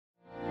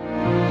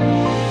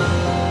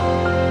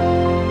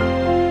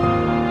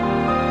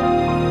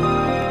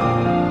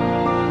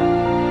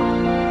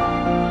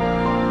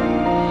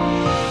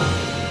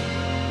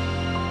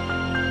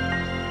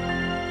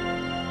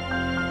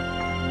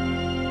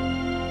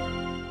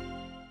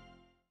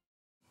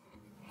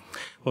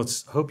Well,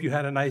 hope you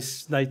had a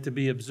nice night to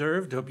be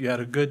observed. Hope you had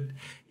a good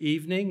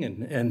evening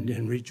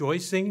and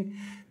rejoicing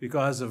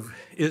because of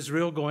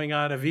Israel going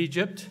out of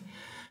Egypt.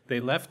 They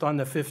left on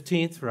the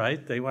 15th,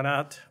 right? They went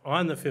out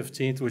on the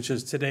 15th, which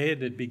is today,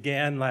 and it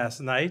began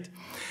last night.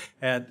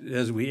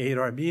 As we ate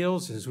our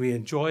meals, as we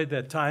enjoyed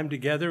that time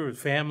together with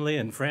family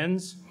and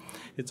friends,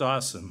 it's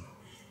awesome.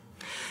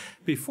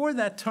 Before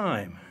that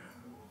time,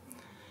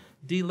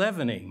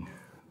 de-leavening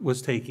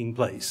was taking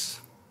place.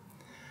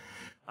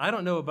 I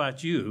don't know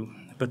about you,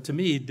 but to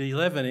me,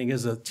 de-leavening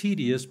is a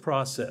tedious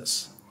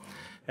process.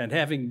 And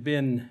having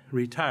been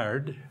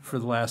retired for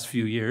the last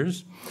few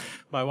years,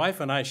 my wife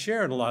and I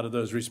shared a lot of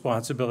those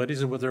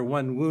responsibilities, and with her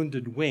one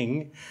wounded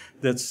wing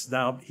that's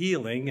now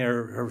healing,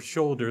 her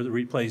shoulder, the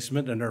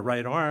replacement, and her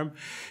right arm,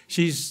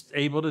 she's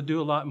able to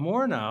do a lot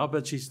more now,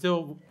 but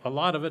a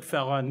lot of it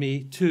fell on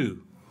me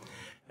too.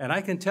 And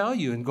I can tell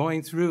you, in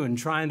going through and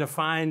trying to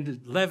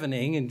find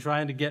leavening and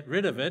trying to get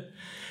rid of it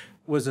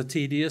was a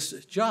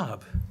tedious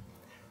job.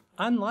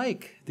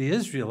 Unlike the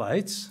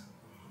Israelites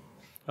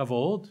of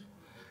old,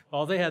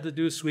 all they had to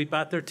do is sweep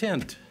out their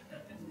tent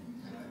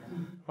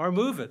or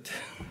move it.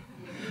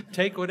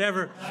 Take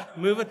whatever,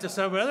 move it to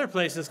some other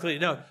place that's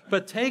clean. No,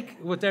 but take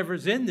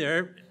whatever's in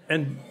there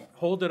and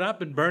hold it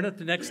up and burn it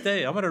the next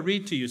day. I'm going to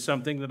read to you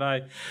something that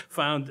I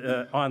found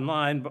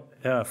online,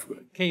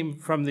 came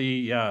from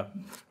the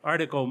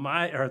article,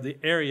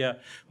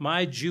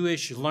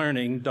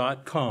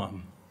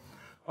 myjewishlearning.com,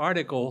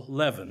 article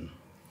leaven.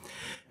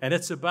 And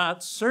it's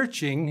about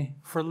searching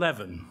for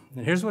leaven.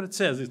 And here's what it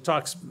says. It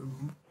talks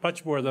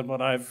much more than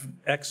what I've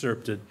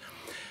excerpted.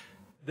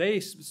 They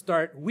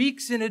start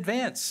weeks in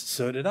advance.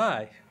 So did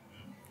I.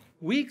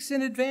 Weeks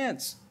in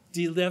advance,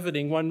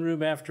 de-leavening one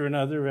room after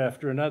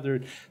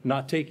another,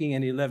 not taking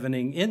any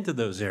leavening into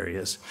those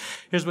areas.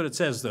 Here's what it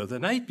says, though. The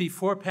night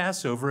before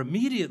Passover,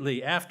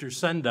 immediately after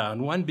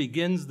sundown, one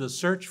begins the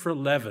search for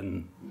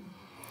leaven.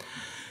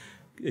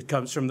 It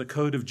comes from the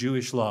Code of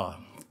Jewish Law.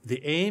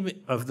 The aim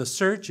of the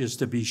search is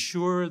to be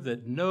sure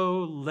that no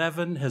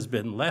leaven has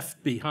been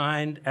left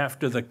behind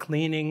after the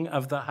cleaning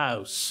of the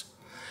house.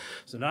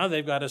 So now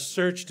they've got to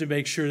search to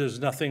make sure there's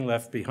nothing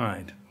left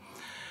behind.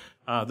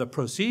 The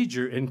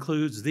procedure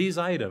includes these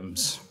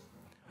items: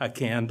 a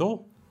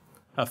candle,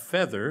 a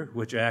feather,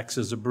 which acts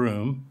as a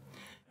broom,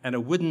 and a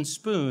wooden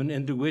spoon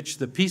into which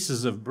the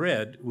pieces of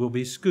bread will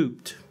be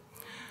scooped.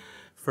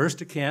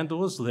 First, a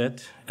candle is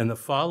lit, and the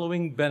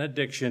following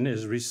benediction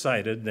is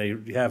recited. They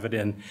have it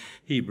in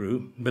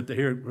Hebrew, but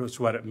here's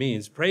what it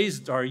means.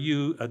 Praised are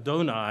you,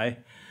 Adonai,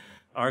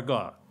 our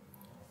God,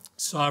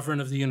 sovereign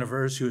of the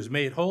universe, who has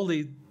made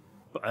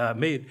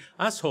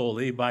us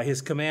holy by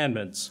his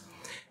commandments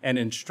and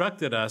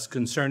instructed us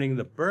concerning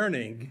the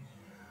burning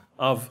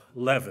of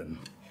leaven.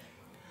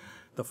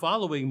 The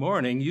following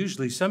morning,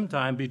 usually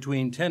sometime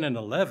between 10 and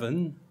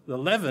 11, the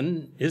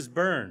leaven is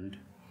burned.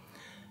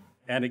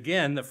 And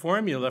again, the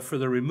formula for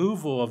the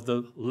removal of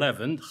the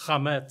leaven,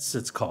 chametz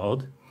it's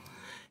called,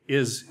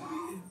 is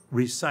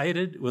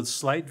recited with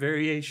slight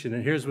variation.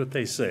 And here's what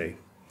they say.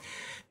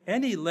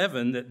 Any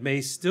leaven that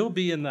may still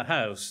be in the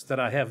house that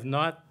I have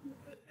not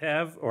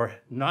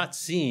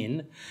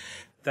seen,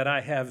 that I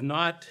have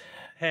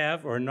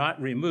or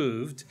not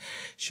removed,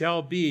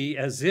 shall be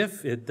as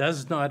if it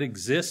does not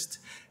exist,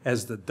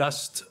 as the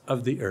dust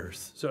of the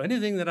earth. So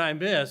anything that I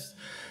missed,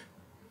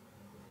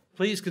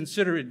 please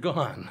consider it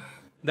gone.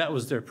 That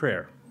was their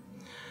prayer.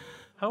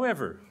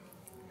 However,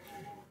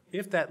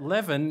 if that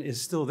leaven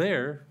is still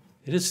there,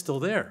 it is still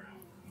there.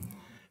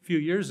 A few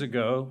years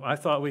ago, I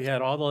thought we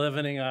had all the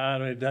leavening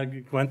on.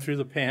 I went through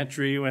the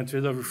pantry, went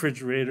through the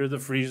refrigerator, the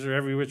freezer,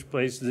 every which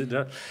place.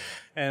 And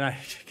I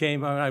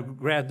came and I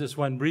grabbed this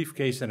one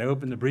briefcase, and I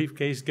opened the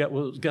briefcase.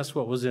 Guess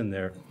what was in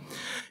there?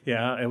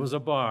 Yeah, it was a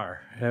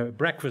bar, a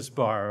breakfast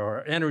bar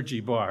or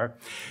energy bar.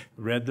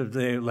 Read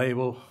the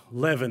label,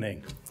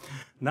 leavening.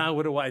 Now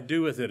what do I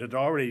do with it?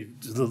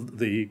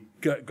 The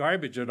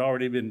garbage had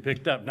already been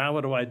picked up. Now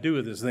what do I do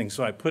with this thing?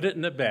 So I put it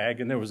in a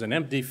bag, and there was an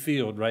empty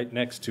field right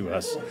next to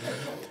us.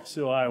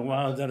 So I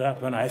wound it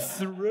up, and I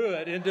threw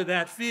it into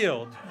that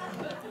field.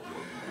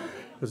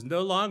 It was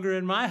no longer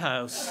in my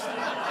house.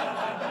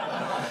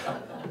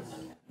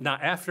 Now,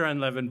 after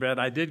unleavened bread,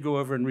 I did go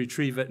over and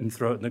retrieve it and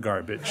throw it in the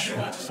garbage,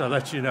 so I'll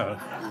let you know.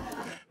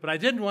 But I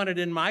didn't want it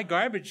in my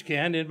garbage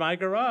can in my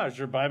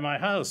garage or by my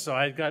house, so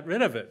I got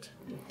rid of it.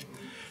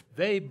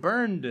 They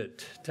burned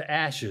it to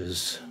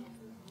ashes.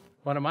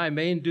 One of my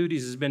main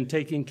duties has been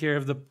taking care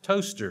of the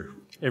toaster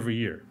every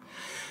year.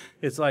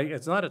 It's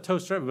not a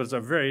toaster, but it's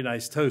a very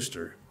nice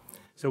toaster.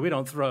 So we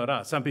don't throw it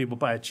out. Some people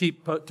buy a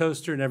cheap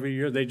toaster, and every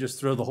year they just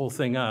throw the whole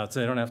thing out,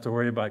 so they don't have to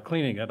worry about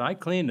cleaning it. I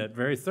clean it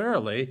very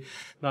thoroughly,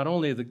 not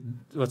only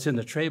what's in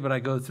the tray, but I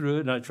go through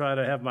it, and I try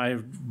to have my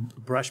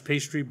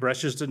pastry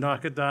brushes to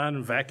knock it down,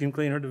 and vacuum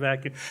cleaner to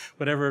vacuum,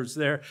 whatever is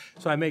there.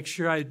 So I make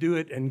sure I do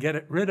it and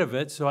get rid of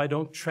it so I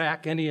don't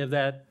track any of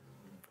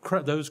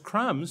those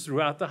crumbs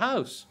throughout the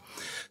house.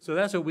 So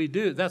that's what we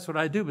do. That's what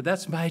I do, but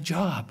that's my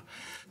job,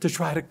 to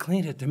try to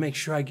clean it, to make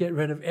sure I get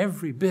rid of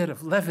every bit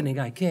of leavening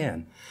I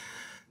can.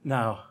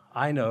 Now,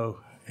 I know,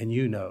 and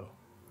you know,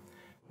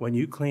 when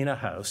you clean a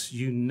house,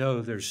 you know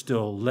there's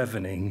still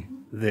leavening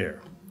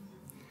there.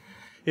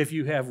 If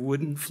you have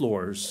wooden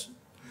floors,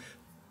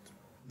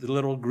 the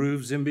little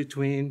grooves in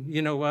between,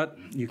 you know what?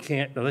 You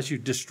can't, unless you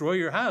destroy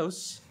your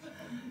house,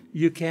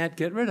 you can't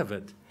get rid of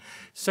it.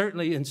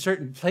 Certainly in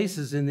certain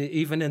places,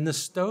 even in the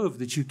stove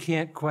that you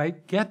can't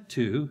quite get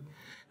to,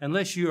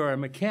 unless you are a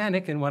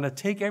mechanic and want to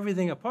take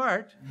everything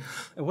apart.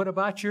 And what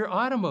about your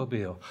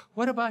automobile?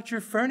 What about your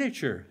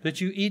furniture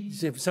that you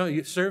eat? If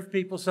you serve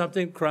people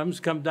something, crumbs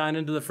come down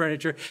into the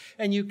furniture,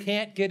 and you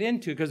can't get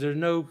into because there's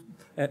no,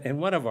 in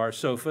one of our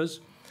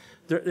sofas,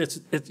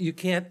 you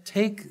can't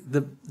take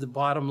the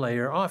bottom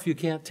layer off. You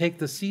can't take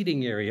the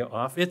seating area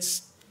off.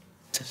 It's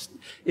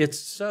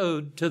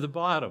sewed to the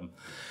bottom.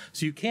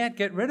 So you can't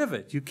get rid of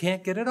it. You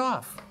can't get it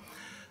off.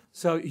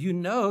 So you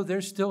know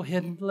there's still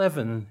hidden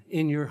leaven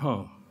in your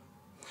home.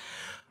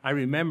 I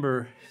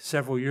remember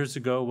several years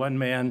ago, one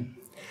man,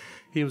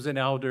 he was an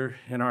elder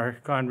in our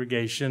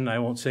congregation. I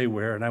won't say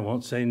where, and I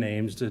won't say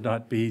names to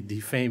not be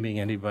defaming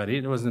anybody.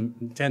 It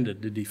wasn't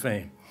intended to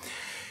defame.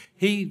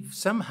 He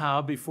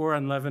somehow, before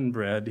unleavened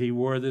bread, he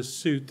wore this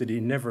suit that he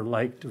never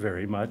liked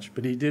very much,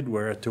 but he did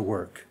wear it to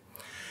work.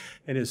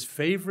 And his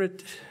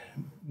favorite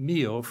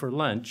meal for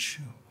lunch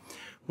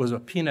was a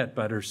peanut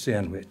butter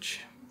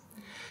sandwich.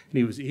 And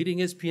he was eating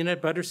his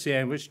peanut butter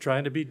sandwich,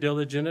 trying to be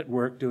diligent at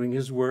work, doing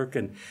his work,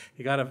 and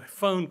he got a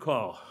phone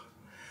call.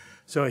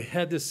 So he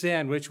had the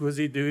sandwich. What was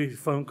he doing?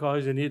 Phone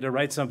calls, he needed to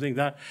write something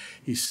down.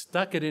 He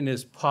stuck it in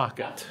his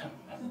pocket.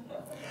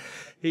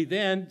 He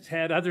then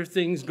had other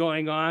things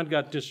going on,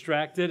 got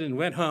distracted, and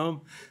went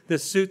home.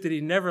 This suit that he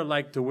never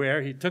liked to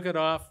wear, he took it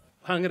off,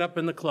 hung it up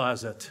in the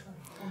closet.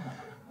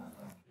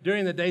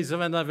 During the days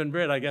of unleavened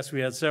bread, I guess we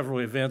had several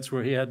events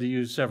where he had to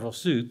use several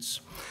suits.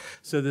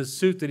 So this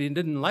suit that he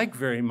didn't like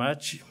very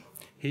much,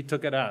 he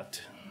took it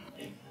out,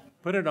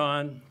 put it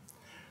on,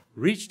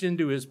 reached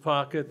into his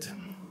pocket.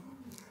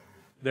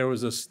 There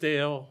was a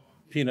stale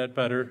peanut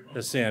butter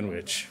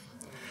sandwich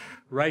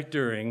right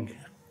during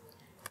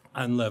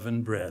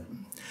unleavened bread.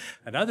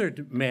 Another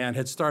man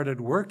had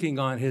started working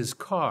on his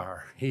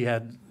car. He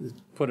had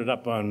put it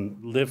up on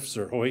lifts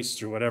or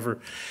hoists or whatever,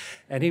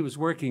 and he was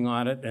working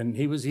on it, and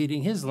he was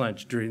eating his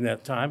lunch during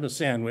that time, a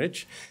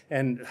sandwich,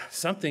 and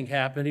something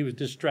happened. He was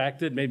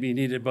distracted. Maybe he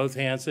needed both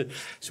hands.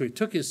 So he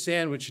took his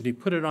sandwich and he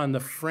put it on the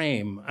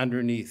frame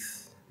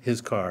underneath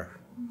his car.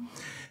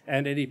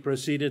 And then he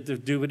proceeded to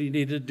do what he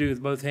needed to do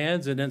with both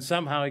hands, and then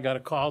somehow he got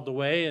it called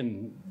away,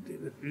 and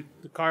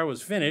the car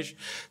was finished,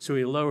 so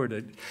he lowered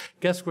it.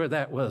 Guess where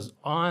that was?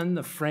 On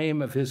the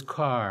frame of his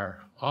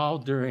car, all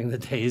during the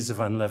days of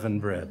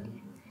unleavened bread.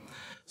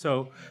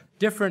 So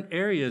different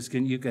areas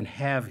you can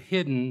have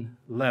hidden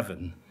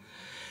leaven.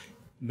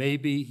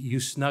 Maybe you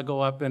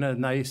snuggle up in a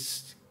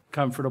nice,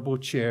 comfortable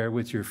chair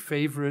with your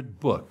favorite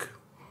book,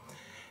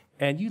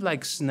 and you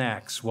like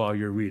snacks while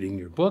you're reading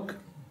your book.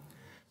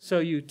 So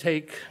you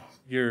take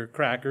your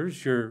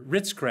crackers, your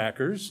Ritz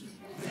crackers,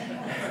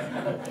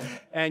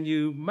 and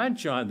you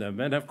munch on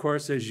them. And of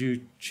course, as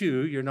you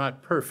chew, you're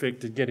not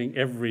perfect at getting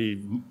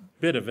every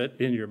bit of it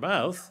in your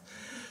mouth.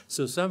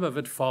 So some of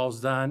it falls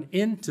down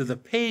into the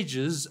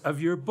pages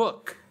of your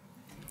book,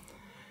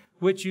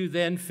 which you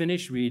then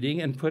finish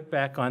reading and put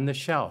back on the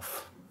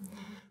shelf.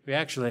 We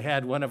actually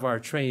had one of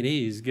our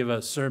trainees give a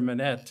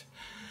sermonette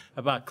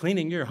about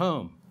cleaning your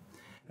home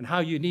and how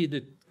you need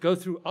to go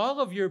through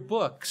all of your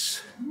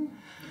books,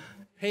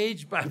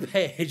 page by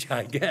page,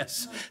 I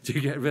guess, to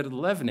get rid of the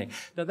leavening.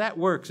 Now, that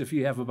works if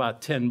you have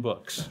about 10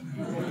 books.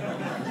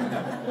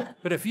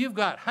 But if you've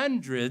got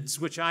hundreds,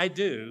 which I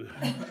do,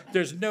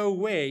 there's no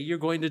way you're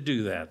going to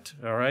do that,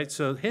 all right?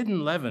 So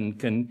hidden leaven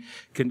can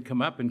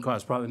come up and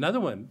cause problems.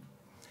 Another one,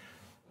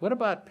 what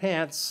about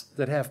pants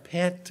that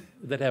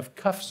have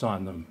cuffs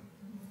on them?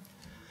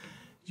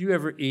 Do you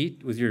ever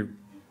eat with your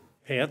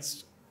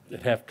pants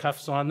that have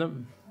cuffs on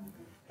them?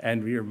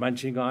 And you're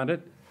munching on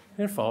it,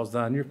 and it falls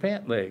down your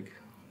pant leg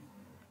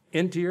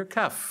into your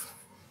cuff.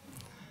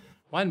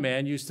 One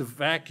man used to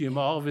vacuum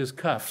all of his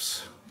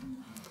cuffs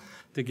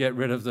to get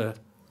rid of the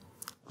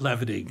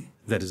leavening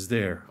that is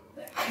there.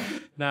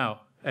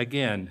 Now,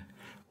 again,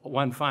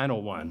 one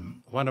final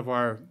one. One of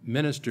our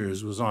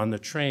ministers was on the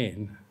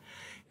train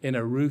in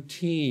a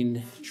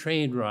routine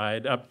train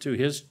ride up to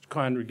his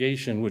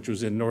congregation, which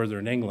was in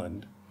northern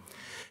England.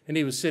 And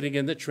he was sitting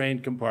in the train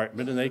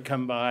compartment, and they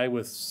come by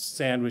with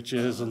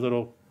sandwiches,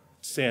 little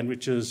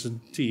sandwiches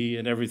and tea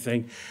and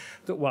everything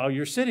while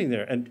you're sitting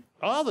there. And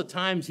all the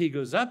times he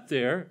goes up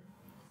there,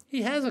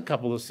 he has a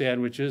couple of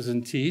sandwiches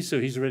and tea,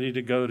 so he's ready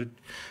to go to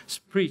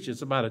preach.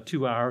 It's about a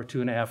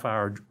 2.5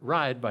 hour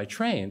ride by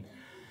train.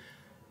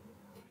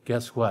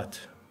 Guess what?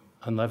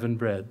 Unleavened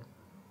bread.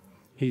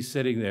 He's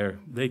sitting there.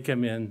 They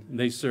come in,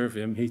 they serve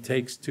him. He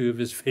takes 2 of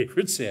his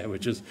favorite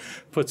sandwiches,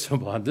 puts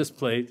them on this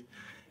plate,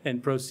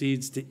 and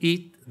proceeds to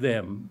eat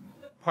them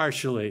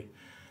partially.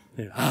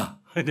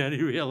 And then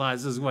he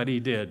realizes what he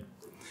did.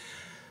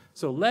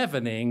 So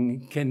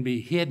leavening can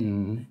be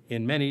hidden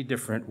in many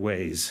different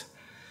ways.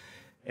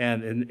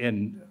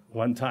 And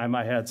One time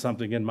I had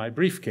something in my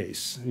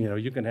briefcase. You know,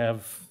 you can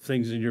have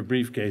things in your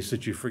briefcase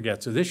that you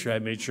forget. So this year I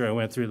made sure I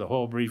went through the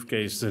whole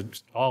briefcase,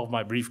 all of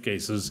my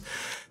briefcases,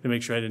 to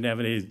make sure I didn't have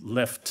any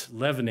left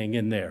leavening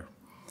in there.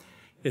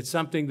 It's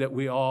something that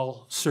we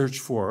all search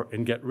for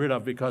and get rid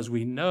of because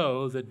we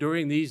know that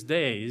during these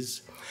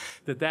days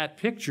that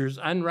pictures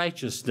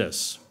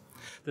unrighteousness,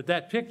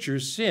 that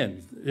pictures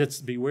sin. It's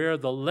beware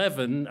the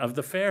leaven of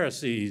the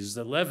Pharisees,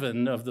 and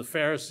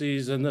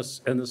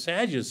the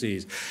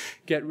Sadducees.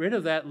 Get rid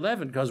of that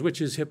leaven, which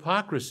is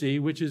hypocrisy,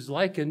 which is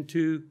likened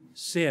to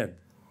sin.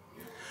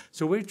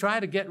 So we try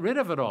to get rid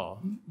of it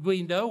all.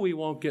 We know we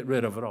won't get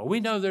rid of it all. We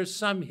know there's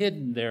some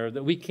hidden there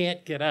that we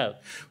can't get out.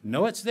 We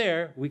know it's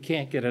there, we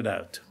can't get it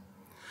out.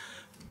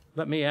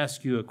 Let me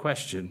ask you a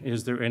question.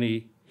 Is there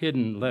any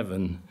hidden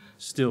leaven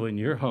still in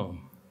your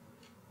home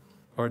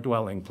or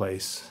dwelling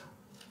place?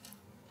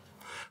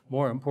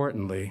 More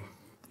importantly,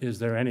 is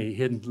there any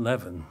hidden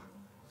leaven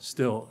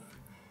still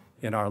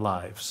in our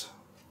lives?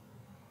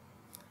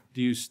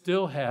 Do you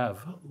still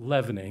have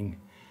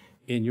leavening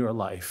in your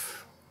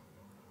life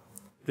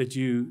that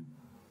you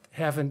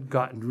haven't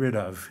gotten rid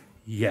of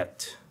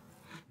yet?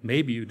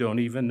 Maybe you don't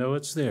even know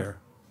it's there.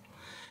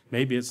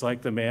 Maybe it's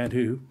like the man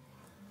who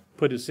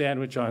put his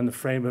sandwich on the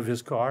frame of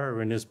his car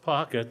or in his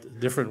pocket, a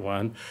different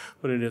one,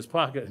 put it in his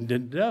pocket and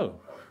didn't know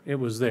it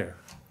was there.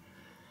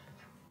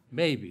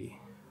 Maybe.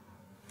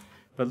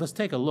 But let's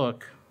take a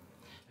look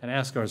and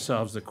ask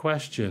ourselves the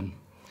question,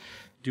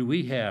 do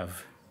we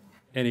have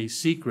any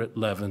secret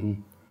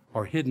leaven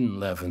or hidden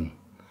leaven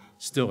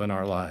still in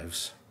our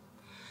lives?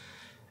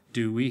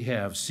 Do we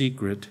have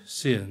secret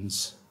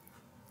sins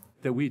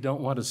that we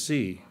don't want to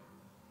see,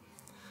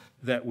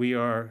 that we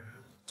are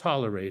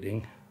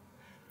tolerating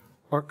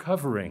or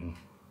covering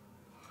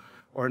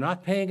or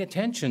not paying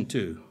attention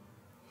to,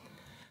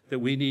 that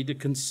we need to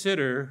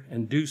consider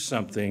and do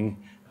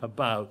something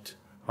about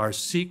our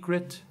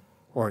secret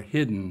or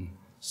hidden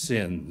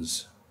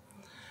sins?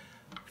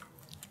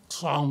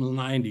 Psalm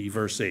 90,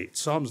 verse 8.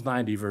 Psalms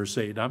 90, verse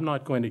 8. I'm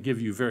not going to give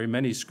you very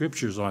many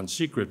scriptures on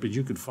secret, but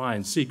you can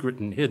find secret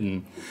and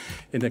hidden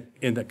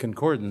in the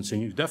concordance,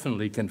 and you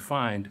definitely can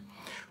find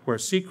where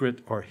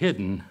secret or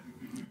hidden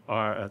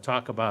are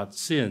talk about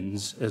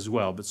sins as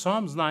well. But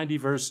Psalms 90,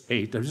 verse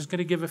 8, I'm just going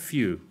to give a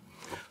few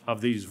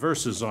of these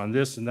verses on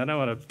this, and then I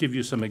want to give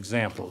you some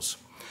examples.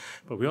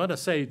 But we ought to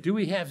say, do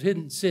we have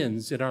hidden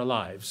sins in our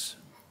lives?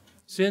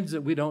 Sins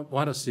that we don't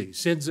want to see,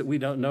 sins that we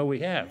don't know we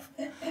have.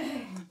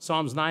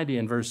 Psalms 90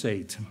 and verse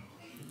 8.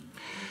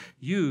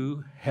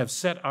 You have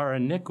set our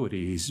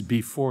iniquities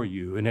before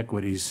you,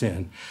 iniquities,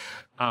 sin,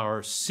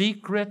 our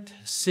secret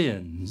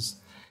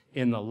sins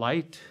in the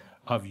light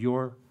of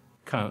your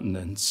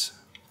countenance.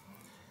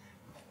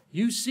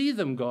 You see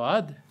them,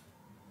 God.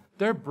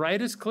 They're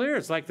bright as clear.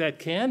 It's like that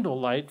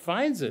candlelight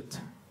finds it.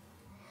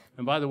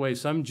 And by the way,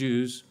 some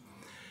Jews,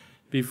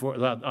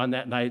 on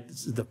that night,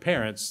 the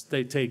parents,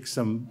 they take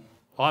some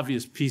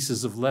obvious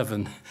pieces of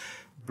leaven,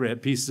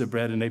 pieces of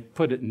bread, and they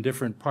put it in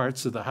different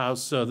parts of the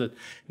house so that,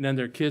 and then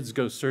their kids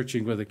go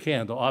searching with a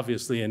candle,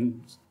 obviously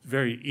in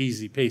very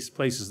easy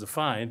places to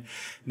find.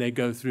 And they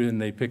go through and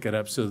they pick it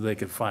up so that they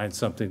can find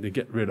something to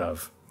get rid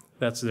of.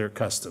 That's their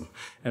custom.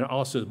 And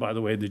also, by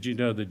the way, did you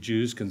know that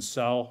Jews can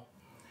sell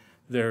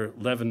their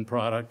leaven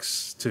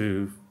products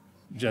to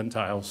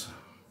Gentiles?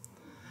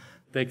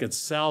 They could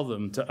sell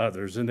them to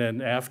others and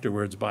then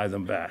afterwards buy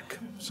them back.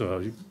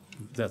 So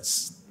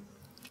that's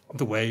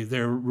the way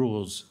their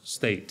rules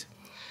state.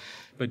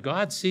 But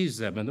God sees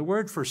them. And the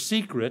word for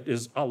secret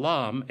is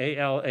alam,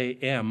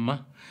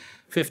 A-L-A-M,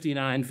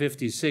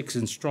 5956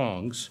 in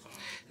Strong's.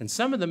 And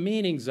some of the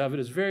meanings of it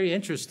is very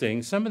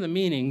interesting. Some of the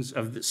meanings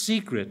of the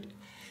secret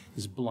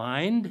is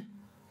blind,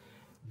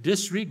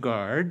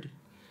 disregard,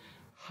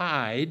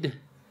 hide,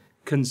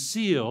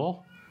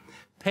 conceal,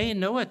 pay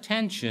no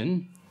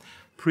attention,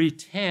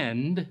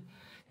 pretend,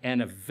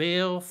 and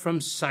veil from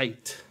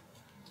sight.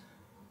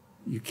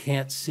 You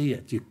can't see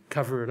it. You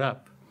cover it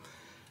up.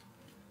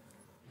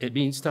 It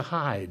means to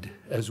hide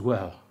as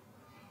well.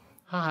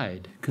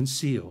 Hide,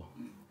 conceal,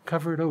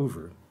 cover it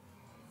over.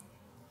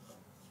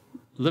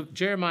 Look,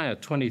 Jeremiah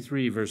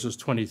 23, verses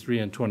 23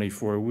 and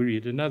 24, we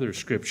read another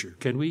scripture.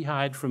 Can we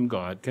hide from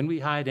God? Can we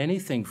hide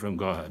anything from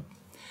God?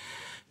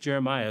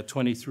 Jeremiah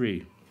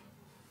 23.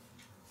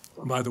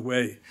 By the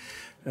way,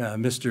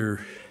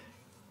 Mr.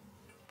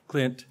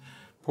 Clint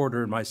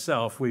Porter and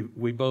myself,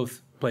 we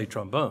both play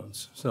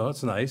trombones, so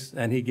that's nice.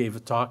 And he gave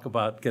a talk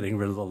about getting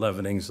rid of the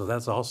leavening, so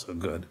that's also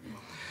good.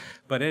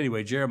 But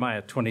anyway,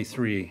 Jeremiah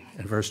 23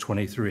 and verse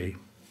 23.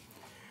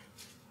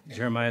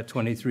 Jeremiah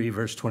 23,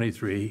 verse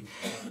 23.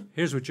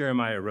 Here's what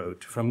Jeremiah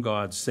wrote from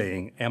God,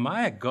 saying, Am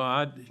I a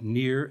God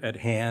near at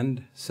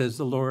hand, says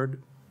the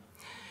Lord?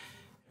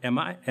 And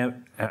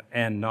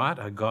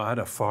not a God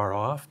afar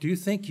off? Do you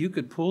think you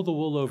could pull the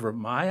wool over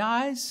my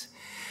eyes?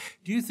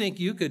 Do you think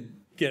you could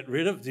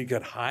you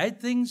could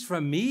hide things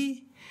from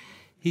me?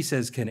 He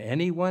says, Can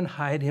anyone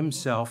hide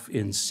himself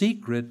in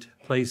secret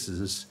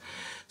places?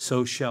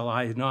 So shall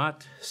I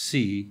not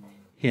see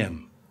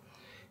him.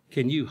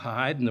 Can you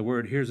hide? And the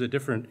word here's a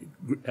different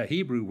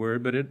Hebrew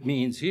word, but it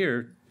means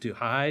here to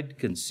hide,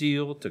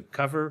 conceal, to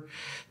cover,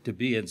 to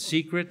be in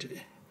secret,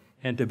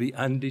 and to be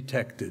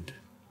undetected.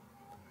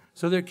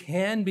 So there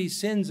can be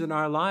sins in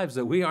our lives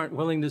that we aren't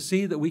willing to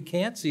see, that we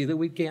can't see, that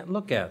we can't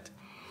look at,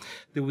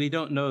 that we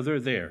don't know they're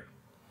there.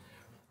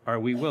 Are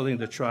we willing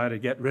to try to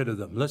get rid of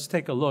them? Let's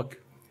take a look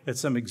at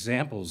some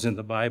examples in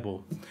the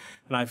Bible.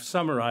 And I've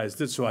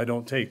summarized it so I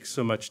don't take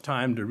so much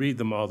time to read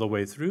them all the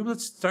way through.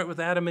 Let's start with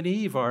Adam and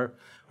Eve, our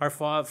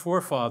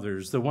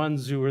forefathers, the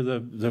ones who were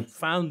the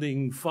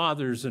founding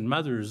fathers and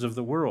mothers of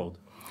the world.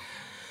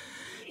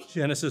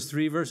 Genesis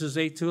 3, verses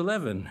 8 to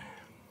 11.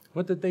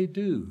 What did they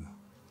do?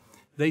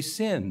 They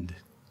sinned.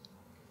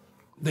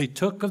 They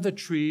took of the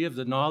tree of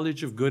the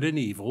knowledge of good and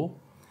evil,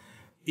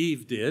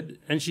 Eve did,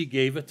 and she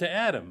gave it to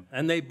Adam.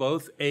 And they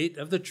both ate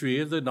of the tree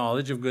of the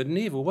knowledge of good and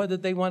evil. What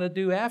did they want to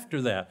do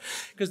after that?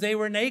 Because they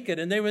were naked,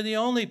 and they were the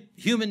only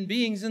human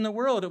beings in the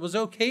world. It was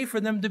okay for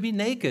them to be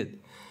naked.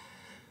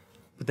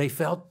 But they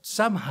felt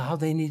somehow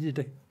they needed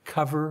to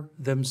cover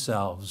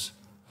themselves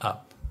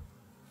up.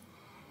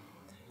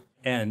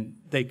 And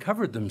they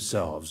covered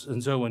themselves.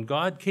 And so when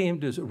God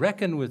came to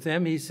reckon with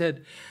them, he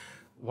said,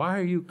 "Why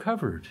are you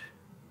covered?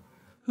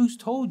 Who's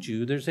told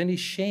you there's any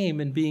shame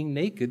in being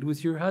naked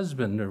with your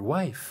husband or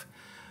wife?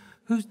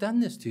 Who's done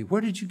this to you? Where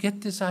did you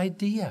get this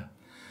idea?"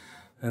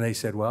 And they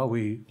said, "Well,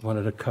 we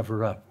wanted to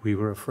cover up. We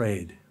were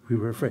afraid. We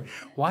were afraid."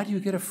 Why do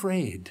you get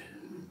afraid?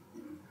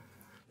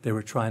 They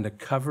were trying to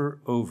cover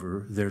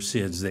over their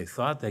sins. They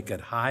thought they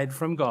could hide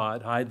from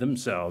God, hide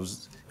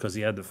themselves, because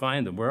he had to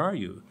find them. Where are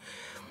you?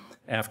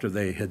 After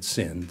they had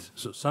sinned.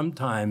 So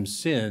sometimes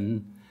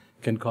sin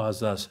can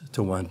cause us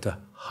to want to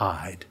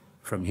hide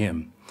from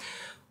him.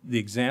 The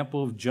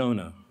example of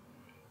Jonah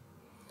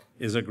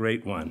is a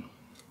great one.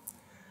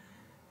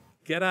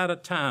 Get out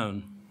of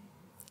town.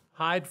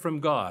 Hide from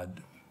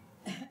God.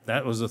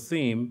 That was the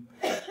theme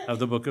of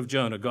the book of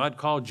Jonah. God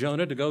called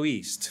Jonah to go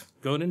east.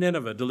 Go to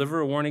Nineveh, deliver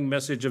a warning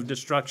message of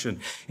destruction.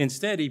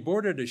 Instead, he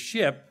boarded a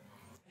ship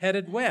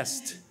headed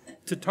west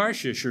to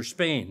Tarshish or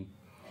Spain.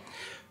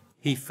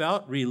 He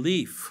felt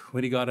relief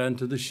when he got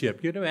onto the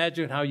ship. You can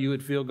imagine how you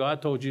would feel.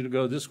 God told you to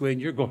go this way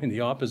and you're going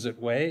the opposite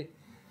way.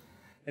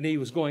 And he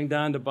was going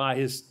down to buy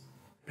his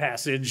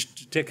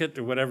passage ticket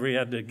or whatever he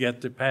had to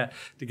get to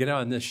get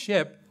on this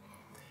ship.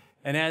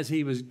 And as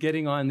he was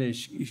getting on this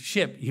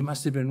ship, he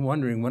must have been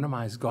wondering, when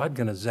is God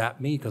going to zap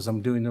me because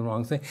I'm doing the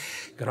wrong thing?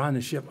 Get on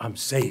the ship, I'm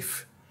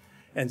safe.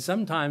 And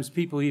sometimes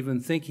people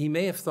even think he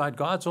may have thought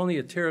God's only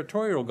a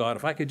territorial God.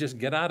 If I could just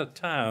get out of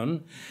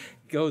town,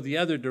 go the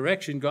other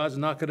direction, God's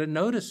not going to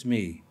notice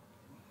me.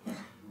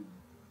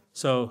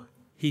 So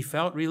he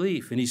felt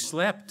relief and he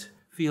slept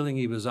feeling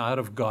he was out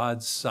of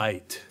God's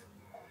sight.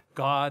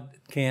 God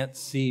can't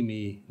see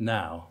me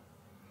now.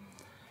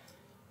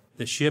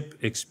 The ship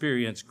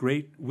experienced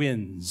great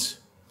winds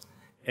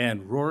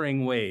and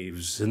roaring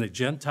waves, and the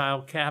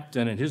Gentile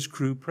captain and his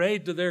crew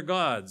prayed to their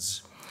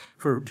gods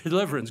for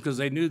deliverance because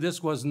they knew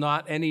this was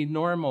not any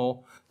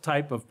normal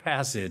type of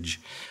passage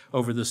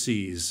over the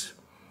seas.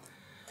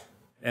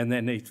 And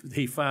then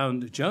he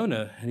found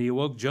Jonah, and he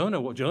awoke Jonah.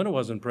 Well, Jonah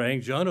wasn't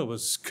praying. Jonah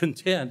was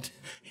content.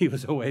 He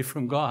was away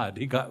from God.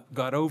 He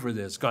got over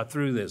this, got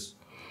through this.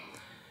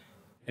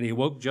 And he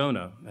woke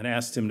Jonah and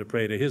asked him to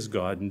pray to his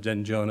God. And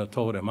then Jonah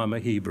told him, "I'm a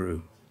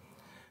Hebrew.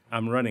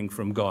 I'm running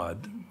from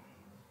God."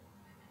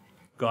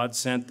 God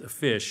sent a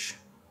fish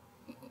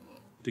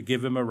to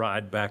give him a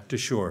ride back to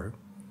shore.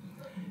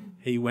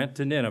 He went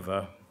to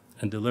Nineveh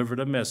and delivered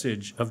a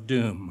message of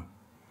doom.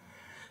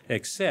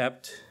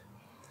 Except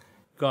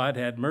God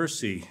had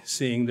mercy,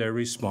 seeing their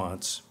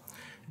response.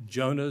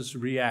 Jonah's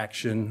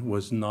reaction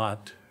was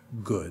not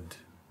good.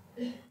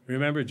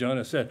 Remember,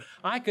 Jonah said,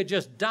 "I could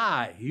just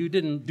die. You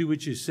didn't do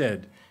what you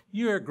said.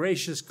 You're a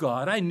gracious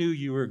God. I knew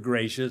you were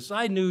gracious.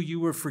 I knew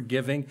you were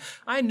forgiving.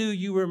 I knew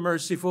you were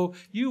merciful.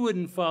 You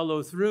wouldn't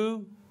follow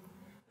through.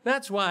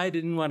 That's why I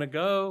didn't want to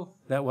go."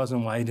 That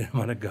wasn't why he didn't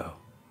want to go.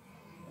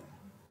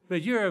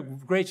 But you're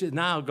gracious.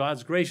 Now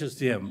God's gracious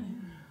to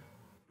him.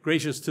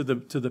 Gracious to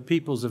the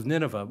peoples of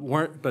Nineveh.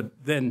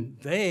 But then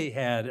they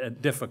had a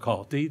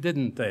difficulty,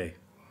 didn't they?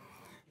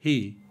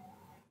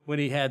 When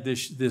he had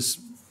this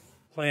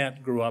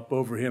plant grow up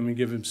over him and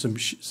give him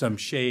some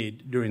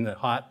shade during the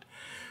hot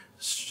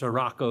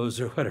sirocco's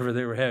or whatever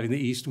they were having, the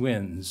east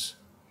winds.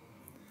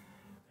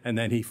 And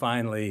then he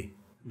finally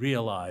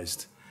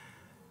realized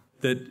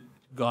that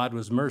God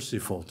was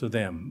merciful to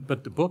them.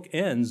 But the book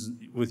ends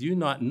with you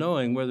not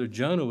knowing whether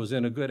Jonah was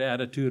in a good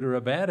attitude or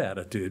a bad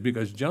attitude,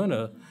 because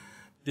Jonah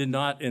did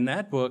not, in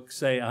that book,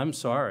 say, "I'm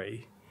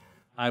sorry,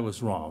 I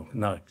was wrong."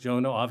 Now,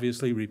 Jonah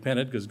obviously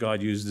repented because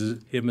God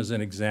used him as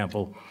an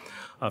example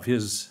of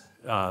his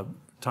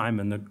time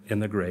in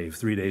the grave,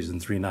 3 days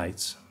and 3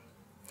 nights.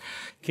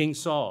 King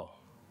Saul,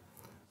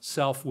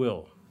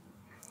 self-will.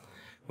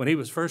 When he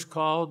was first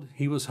called,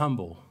 he was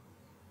humble.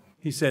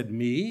 He said,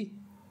 Me?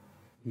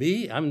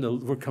 We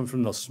come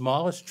from the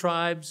smallest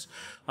tribes.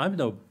 I'm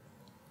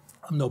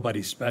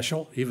nobody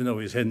special, even though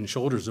he's head and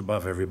shoulders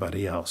above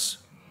everybody else.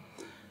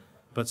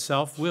 But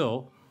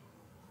self-will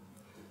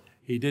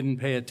He didn't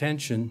pay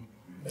attention.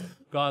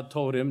 God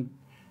told him,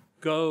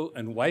 go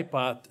and wipe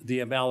out the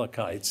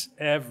Amalekites,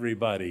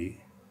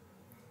 everybody,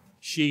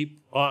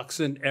 sheep,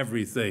 oxen,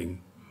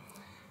 everything.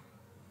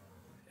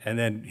 And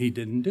then he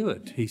didn't do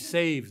it. He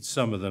saved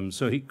some of them.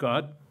 So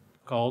God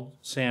called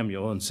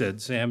Samuel and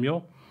said,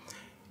 Samuel,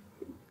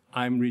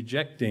 I'm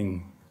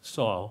rejecting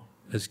Saul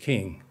as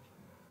king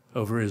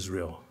over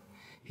Israel.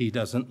 He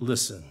doesn't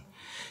listen.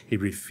 He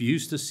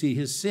refused to see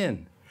his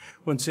sin.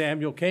 When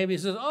Samuel came, he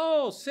says,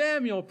 oh,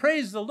 Samuel,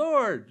 praise the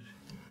Lord.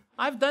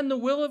 I've done the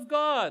will of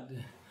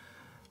God.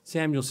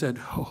 Samuel said,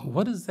 oh,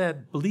 what is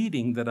that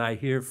bleating that I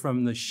hear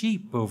from the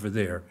sheep over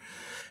there?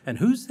 And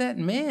who's that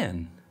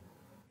man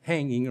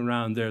hanging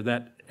around there,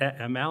 that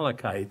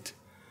Amalekite?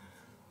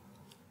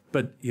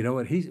 But you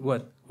know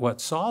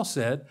what Saul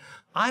said?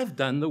 I've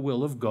done the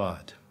will of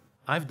God.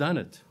 I've done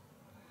it.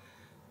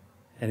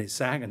 And he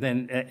said,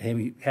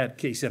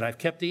 I've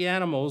kept the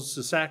animals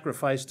to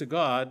sacrifice to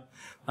God.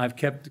 I've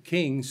kept the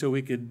king so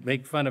we could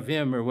make fun of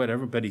him or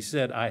whatever. But he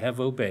said, I have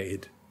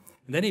obeyed.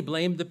 And then he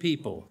blamed the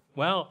people.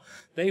 Well,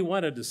 they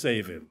wanted to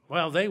save him.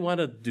 Well, they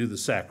wanted to do the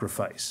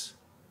sacrifice.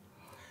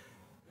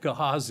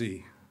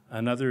 Gehazi,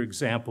 another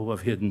example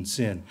of hidden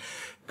sin.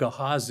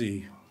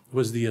 Gehazi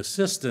was the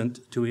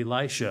assistant to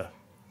Elisha.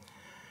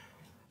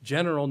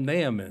 General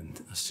Naaman,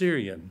 a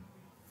Syrian,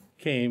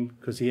 came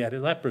because he had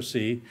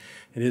leprosy,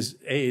 and his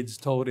aides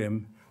told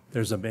him,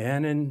 there's a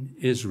man in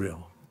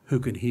Israel who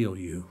can heal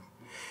you.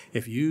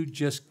 If you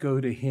just go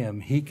to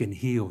him, he can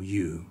heal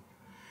you.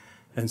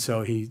 And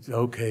so he,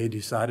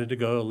 decided to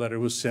go. A letter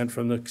was sent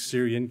from the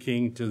Syrian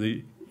king to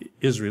the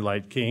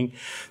Israelite king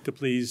to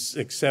please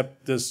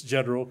accept this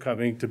general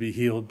coming to be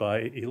healed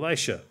by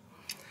Elisha.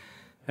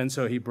 And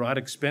so he brought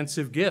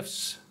expensive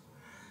gifts,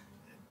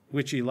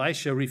 which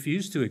Elisha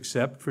refused to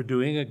accept for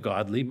doing a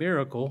godly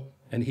miracle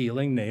and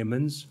healing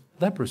Naaman's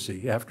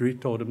leprosy after he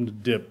told him to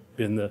dip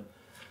in the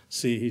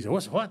sea. He said,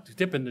 what?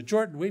 Dip in the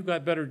Jordan? We've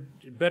got better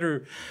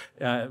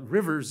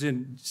rivers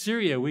in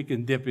Syria we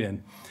can dip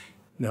in.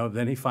 No,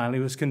 then he finally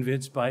was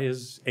convinced by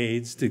his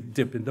aides to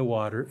dip in the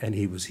water, and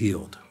he was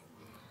healed.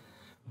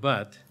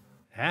 But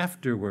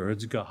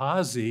afterwards,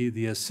 Gehazi,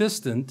 the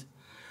assistant,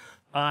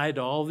 eyed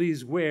all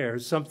these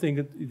wares,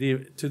 something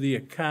to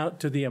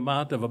the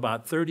amount of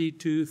about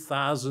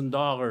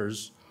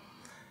 $32,000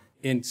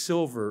 in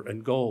silver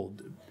and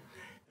gold.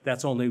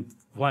 That's only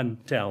one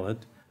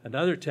talent.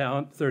 Another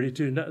talent,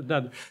 32.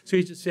 Another. So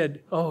he just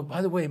said, oh,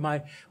 by the way,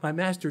 my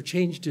master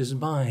changed his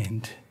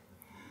mind.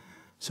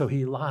 So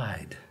he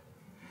lied.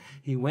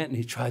 He went and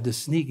he tried to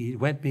sneak. He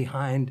went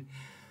behind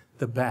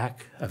the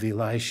back of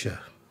Elisha.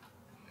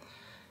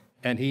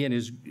 And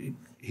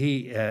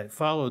he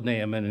followed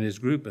Naaman and his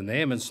group, and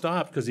Naaman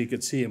stopped because he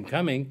could see him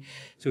coming.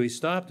 So he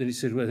stopped and he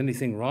said, was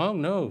anything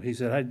wrong? No. He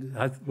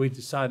said, we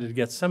decided to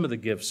get some of the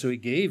gifts. So he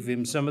gave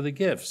him some of the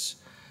gifts.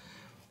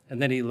 And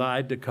then he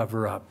lied to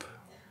cover up.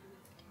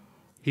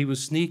 He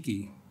was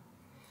sneaky.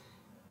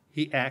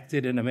 He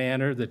acted in a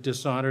manner that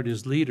dishonored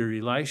his leader,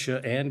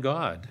 Elisha, and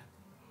God.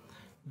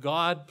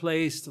 God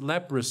placed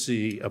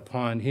leprosy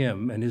upon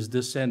him and his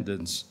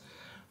descendants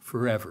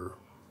forever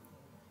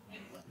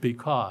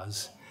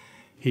because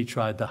he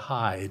tried to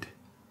hide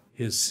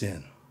his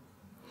sin.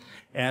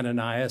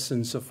 Ananias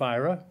and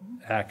Sapphira,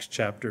 Acts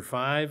chapter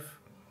 5.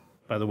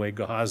 By the way,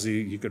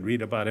 Gehazi, you could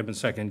read about him in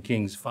 2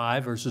 Kings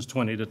 5, verses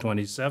 20 to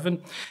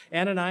 27.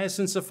 Ananias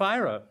and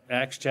Sapphira,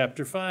 Acts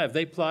chapter 5.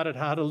 They plotted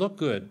how to look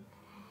good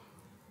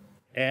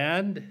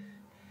and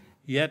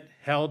yet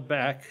hold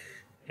back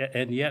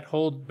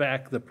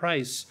the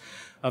price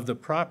of the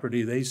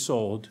property they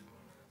sold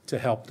to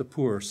help the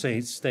poor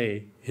saints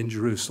stay in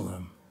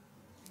Jerusalem.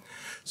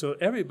 So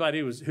everybody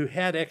who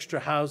had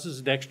extra houses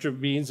and extra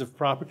means of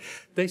property,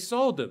 they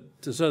sold them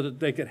so that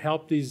they could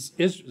help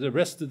the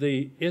rest of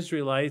the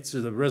Israelites,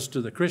 or the rest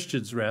of the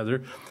Christians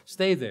rather,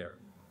 stay there.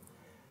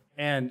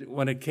 And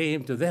when it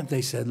came to them,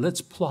 they said,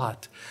 let's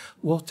plot.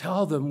 We'll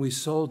tell them we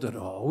sold it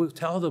all. We'll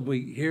tell them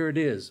here it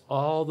is,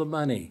 all the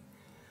money.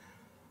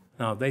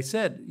 Now, they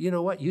said, you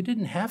know what? You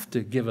didn't have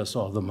to give us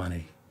all the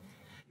money.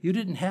 You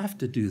didn't have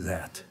to do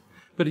that.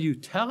 But if you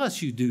tell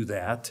us you do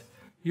that,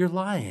 you're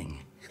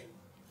lying.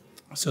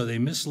 So they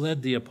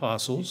misled the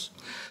apostles,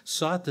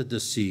 sought to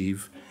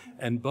deceive,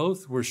 and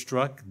both were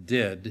struck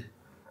dead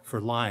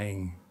for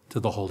lying to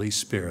the Holy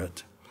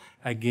Spirit.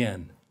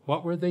 Again,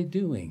 what were they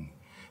doing?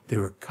 They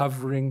were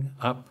covering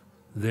up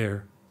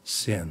their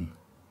sin.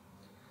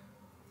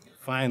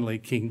 Finally,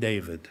 King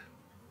David.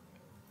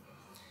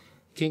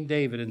 King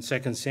David in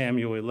 2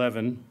 Samuel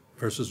 11,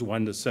 verses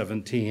 1 to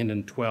 17,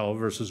 and 12,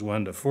 verses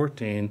 1 to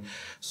 14,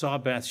 saw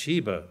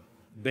Bathsheba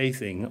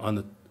bathing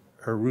on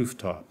her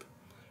rooftop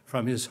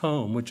from his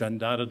home, which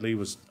undoubtedly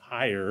was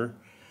higher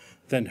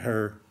than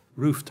her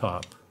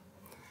rooftop.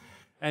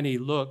 And he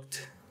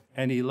looked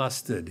and he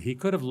lusted. He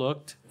could have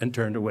looked and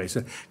turned away. So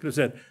he could have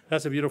said,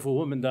 that's a beautiful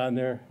woman down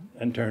there,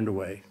 and turned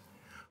away.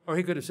 Or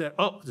he could have said,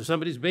 oh,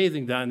 somebody's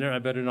bathing down there, I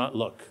better not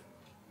look.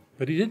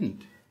 But he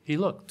didn't. He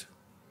looked.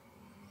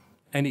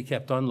 And he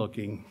kept on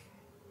looking.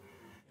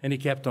 And he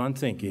kept on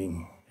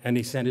thinking. And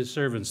he sent his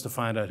servants to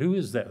find out, who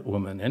is that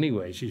woman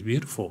anyway? She's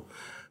beautiful.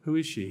 Who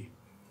is she?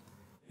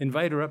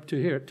 Invite her up to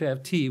here to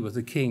have tea with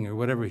the king, or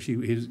whatever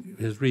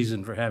his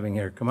reason for having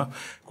her come up.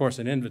 Of course,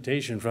 an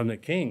invitation from the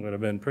king would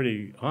have been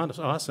pretty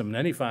awesome. And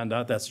then he found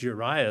out that's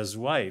Uriah's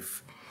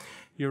wife.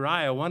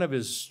 Uriah, one of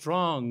his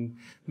strong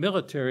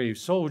military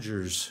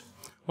soldiers,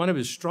 one of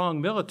his strong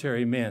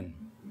military men.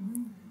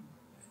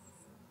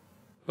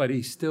 But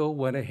he still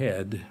went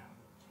ahead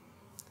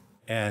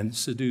and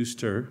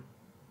seduced her,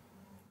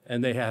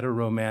 and they had a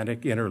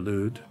romantic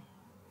interlude.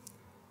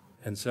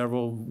 And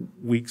several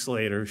weeks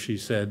later, she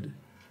said,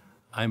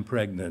 I'm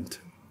pregnant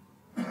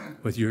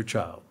with your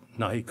child.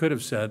 Now, he could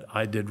have said,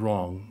 I did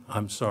wrong.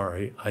 I'm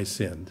sorry, I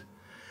sinned.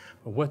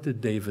 But what did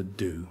David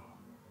do?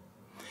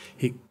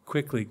 He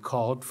quickly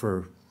called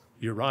for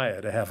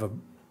Uriah to have a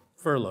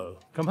furlough.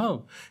 Come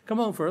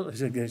home, furlough.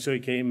 So he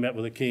came, met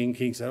with the king.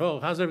 King said, oh,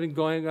 how's everything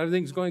going?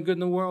 Everything's going good in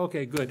the world?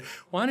 Okay, good.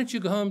 Why don't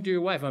you go home to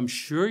your wife? I'm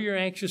sure you're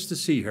anxious to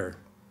see her,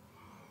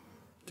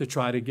 to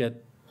try to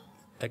get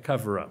a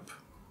cover-up.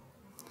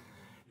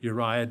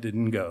 Uriah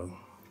didn't go.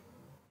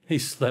 He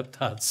slept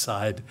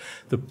outside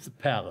the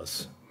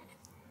palace.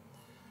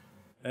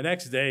 The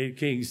next day,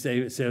 King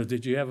David said,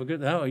 did you have a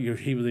good, oh,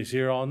 he was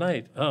here all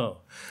night. Oh,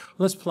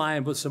 let's ply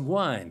him with some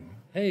wine.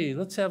 Hey,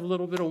 let's have a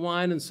little bit of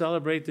wine and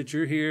celebrate that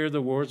you're here,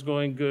 the war's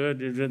going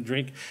good, and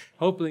drink,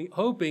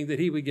 hoping that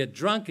he would get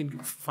drunk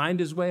and find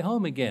his way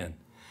home again.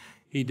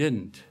 He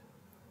didn't.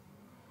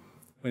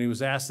 When he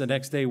was asked the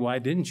next day, why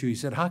didn't you? He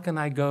said, how can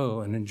I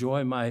go and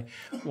enjoy my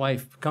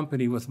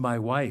company with my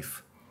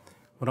wife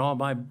when all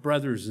my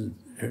brothers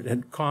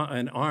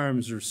and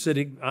arms are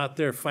sitting out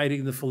there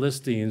fighting the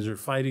Philistines or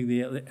fighting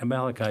the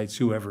Amalekites,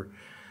 whoever,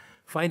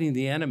 fighting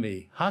the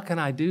enemy? How can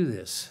I do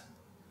this?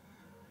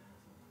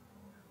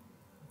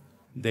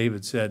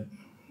 David said,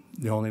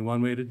 the only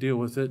one way to deal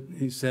with it,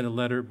 he sent a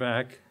letter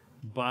back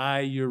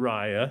by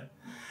Uriah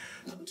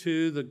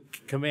to the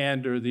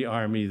commander of the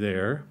army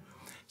there,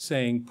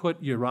 saying,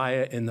 put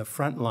Uriah in the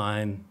front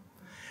line,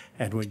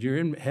 and when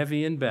you're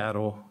heavy in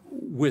battle,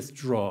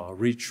 withdraw,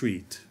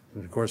 retreat.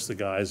 And of course, the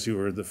guys who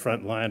are in the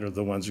front line are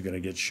the ones who are going to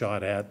get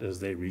shot at as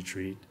they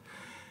retreat.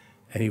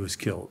 And he was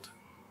killed.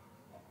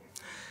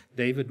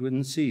 David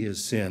wouldn't see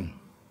his sin.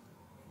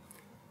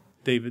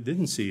 David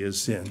didn't see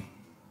his sin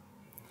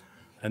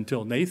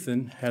until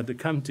Nathan had to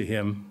come to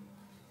him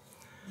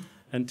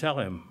and tell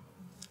him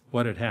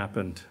what had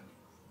happened.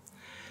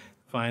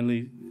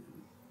 Finally,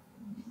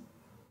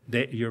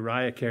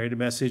 Uriah carried a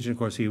message, and of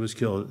course he was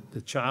killed.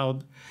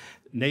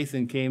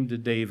 Nathan came to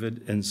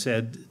David and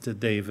said to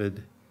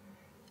David,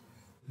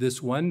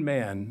 this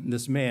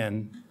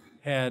man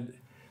had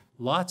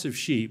lots of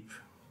sheep,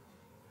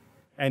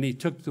 and he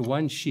took the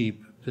one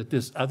sheep that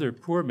this other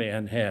poor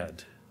man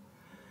had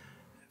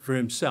for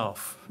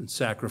himself and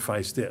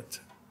sacrificed it.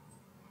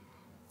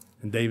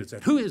 And David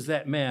said, who is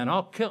that man?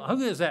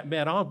 Who is that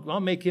man? I'll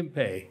make him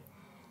pay.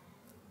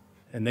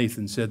 And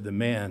Nathan said, the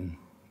man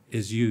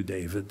is you,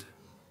 David.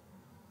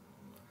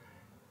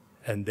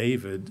 And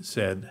David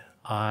said,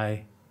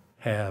 I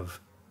have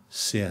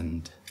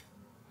sinned,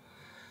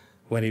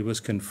 when he was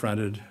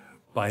confronted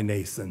by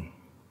Nathan.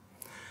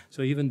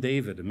 So even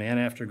David, a man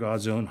after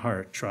God's own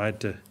heart,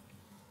 tried to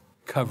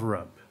cover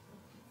up.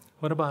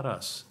 What about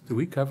us? Do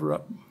we cover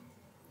up?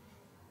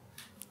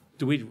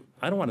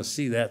 I don't want to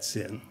see that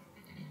sin.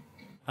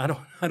 I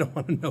don't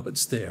want to know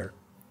it's there.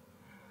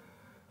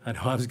 I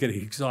know I was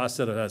getting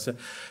exhausted. I said,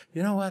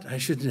 you know what? I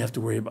shouldn't have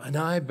to worry about it.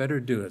 No, I better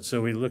do it.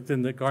 So we looked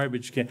in the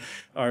garbage can,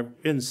 our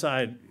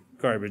inside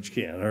garbage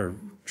can or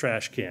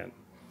trash can,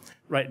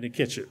 right in the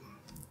kitchen.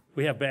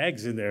 We have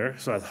bags in there,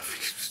 so I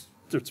thought,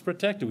 it's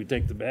protected. We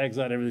take the bags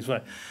out, everything's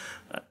fine.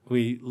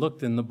 We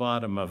looked in the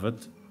bottom of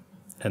it,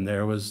 and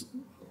there was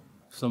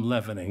some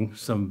leavening,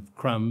 some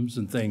crumbs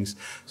and things.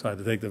 So I had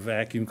to take the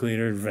vacuum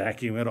cleaner and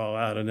vacuum it all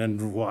out and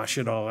then wash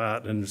it all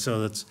out. And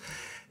so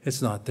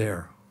it's not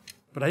there.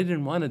 But I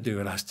didn't want to do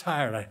it. I was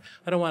tired.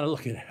 I don't want to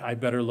look in it. I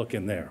better look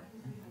in there.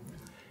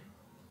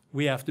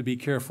 We have to be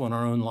careful in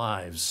our own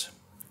lives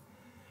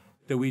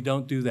that we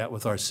don't do that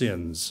with our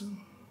sins.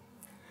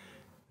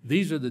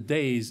 These are the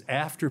days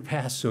after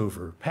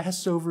Passover.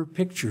 Passover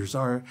pictures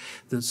are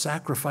the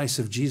sacrifice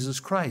of Jesus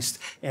Christ.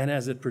 And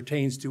as it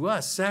pertains to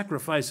us,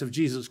 sacrifice of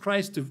Jesus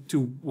Christ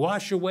to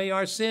wash away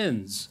our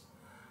sins.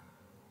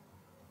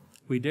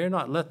 We dare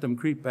not let them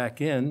creep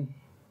back in.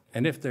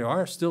 And if there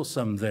are still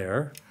some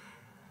there,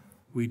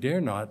 we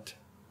dare not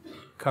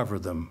cover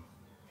them.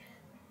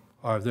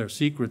 Are there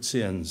secret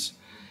sins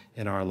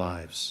in our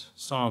lives?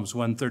 Psalms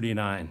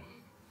 139.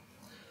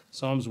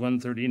 Psalms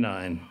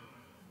 139.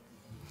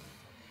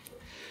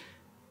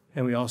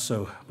 And we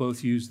also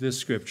both use this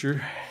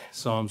scripture,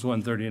 Psalms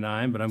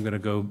 139, but I'm going to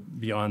go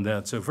beyond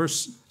that. So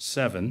verse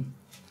 7,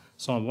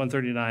 Psalm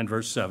 139,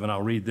 verse 7,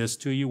 I'll read this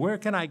to you. Where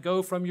can I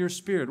go from your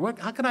spirit? Where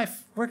can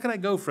I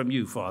go from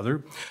you,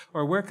 Father?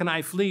 Or where can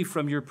I flee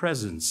from your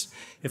presence?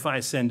 If I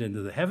ascend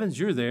into the heavens,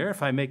 you're there.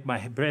 If I make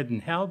my bed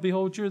in hell,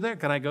 behold, you're there.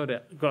 Can I go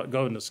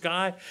in the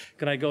sky?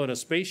 Can I go in a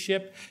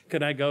spaceship?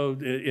 Can I go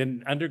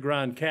in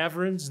underground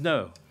caverns?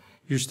 No,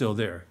 you're still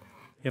there.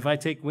 If I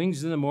take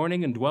wings in the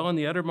morning and dwell in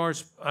the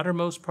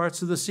uttermost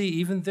parts of the sea,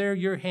 even there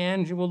your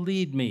hand will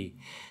lead me,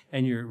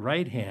 and your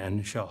right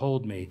hand shall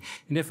hold me.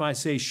 And if I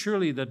say,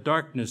 surely the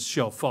darkness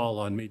shall fall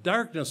on me,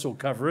 darkness will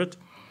cover it,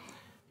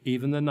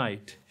 even the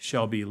night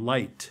shall be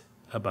light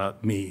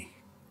about me.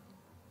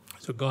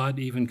 So God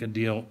even can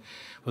deal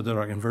with the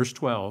dark. In verse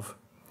 12,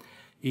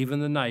 even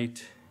the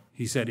night,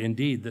 he said,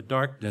 indeed, the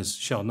darkness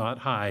shall not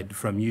hide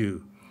from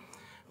you,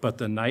 but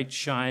the night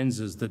shines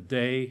as the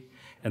day,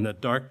 and the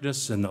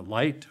darkness and the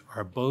light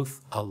are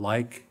both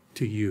alike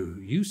to you.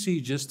 You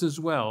see just as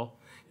well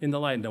in the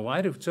light. Now,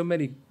 why do so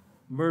many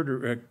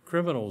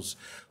criminals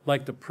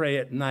like to pray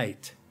at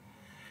night?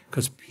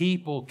 Because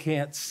people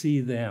can't see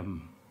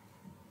them.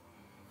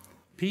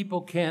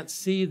 People can't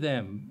see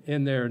them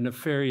in their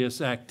nefarious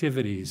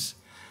activities.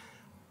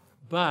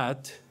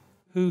 But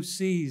who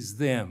sees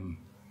them?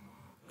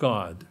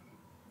 God.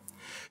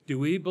 Do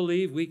we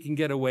believe we can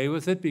get away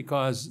with it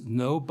because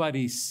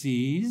nobody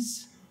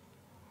sees?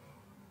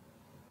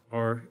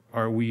 Or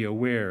are we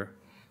aware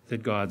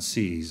that God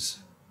sees?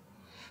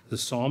 The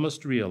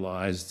psalmist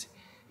realized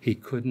he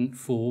couldn't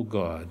fool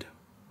God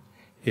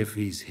if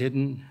he's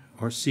hidden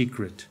or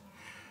secret.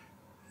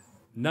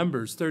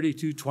 Numbers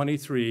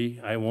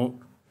 32:23, I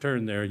won't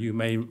turn there. You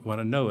may want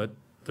to know it.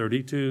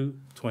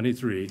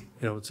 32:23. You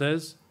know what it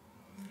says?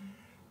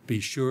 Be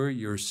sure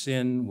your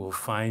sin will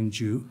find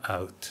you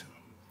out.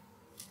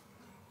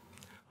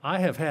 I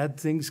have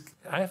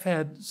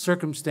had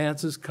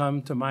circumstances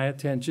come to my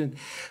attention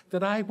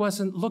that I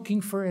wasn't looking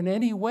for in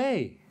any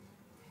way.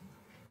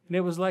 And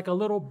it was like a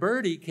little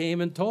birdie came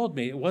and told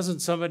me. It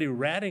wasn't somebody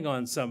ratting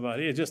on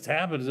somebody. It just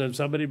happened that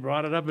somebody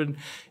brought it up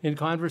in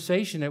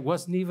conversation. It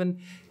wasn't even,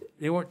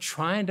 they weren't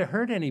trying to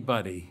hurt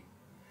anybody.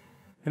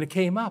 And it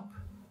came up.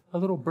 A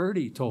little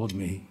birdie told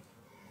me.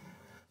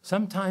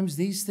 Sometimes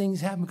these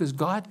things happen because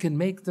God can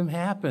make them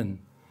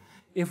happen.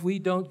 If we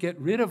don't get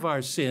rid of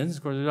our sins,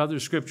 of course, there are other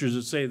scriptures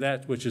that say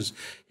that which is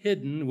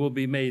hidden will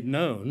be made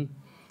known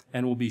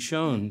and will be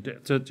shown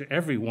to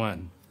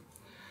everyone.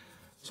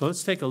 So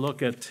let's take a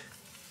look at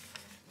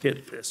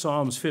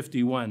Psalms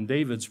 51,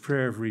 David's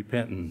prayer of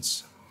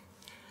repentance.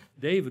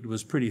 David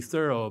was pretty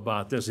thorough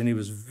about this, and he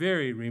was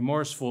very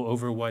remorseful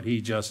over what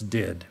he just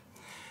did.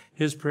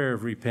 His prayer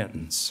of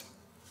repentance.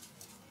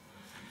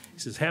 He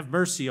says, have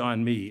mercy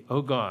on me,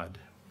 O God.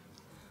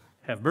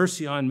 Have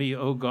mercy on me,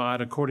 O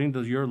God, according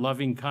to your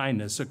loving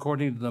kindness,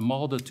 according to the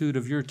multitude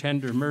of your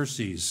tender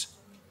mercies.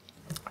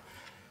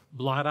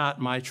 Blot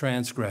out my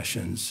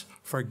transgressions.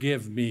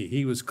 Forgive me.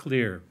 He was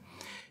clear.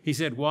 He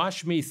said,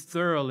 wash me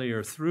thoroughly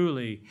or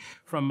throughly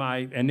from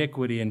my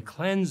iniquity and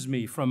cleanse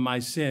me from my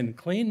sin.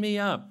 Clean me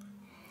up.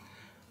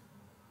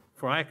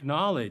 For I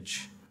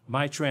acknowledge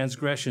my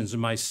transgressions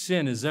and my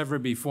sin is ever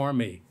before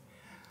me.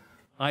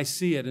 I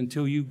see it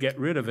until you get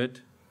rid of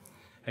it.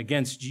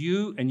 Against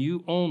you and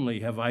you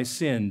only have I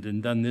sinned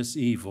and done this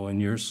evil in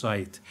your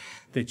sight,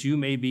 that you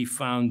may be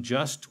found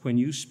just when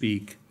you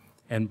speak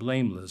and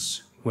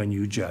blameless when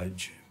you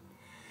judge.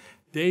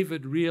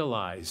 David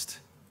realized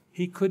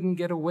he couldn't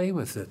get away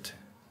with it.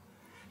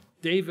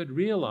 David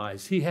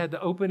realized he had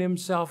to open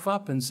himself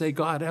up and say,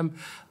 God,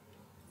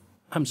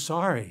 I'm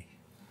sorry.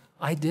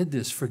 I did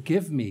this.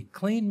 Forgive me.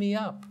 Clean me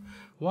up.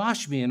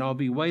 Wash me, and I'll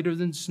be whiter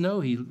than snow,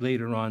 he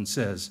later on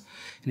says.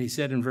 And he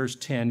said in verse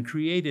 10,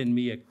 create in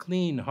me a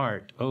clean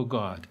heart, O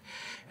God,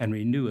 and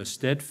renew a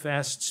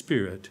steadfast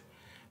spirit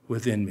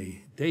within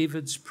me.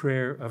 David's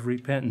prayer of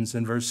repentance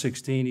in verse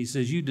 16, he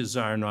says, you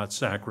desire not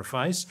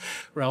sacrifice,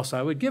 or else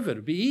I would give it.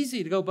 It'd be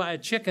easy to go buy a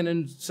chicken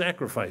and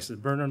sacrifice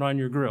it, burn it on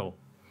your grill.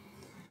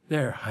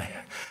 There,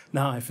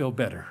 now I feel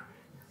better.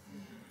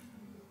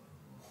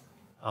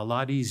 A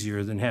lot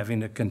easier than having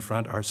to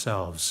confront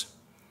ourselves.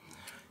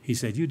 He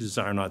said, you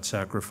desire not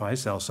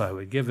sacrifice, else I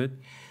would give it.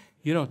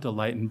 You don't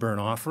delight in burnt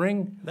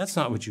offering. That's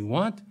not what you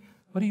want.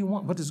 What do you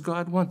want? What does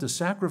God want? The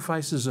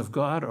sacrifices of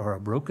God are a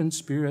broken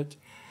spirit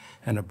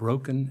and a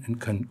broken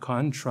and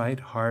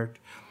contrite heart.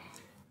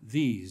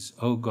 These,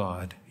 O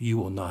God, you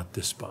will not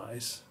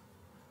despise.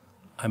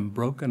 I'm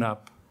broken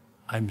up.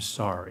 I'm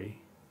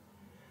sorry.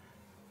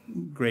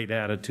 Great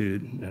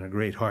attitude and a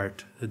great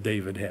heart that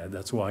David had.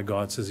 That's why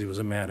God says he was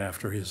a man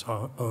after his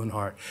own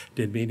heart.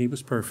 Didn't mean he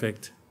was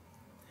perfect.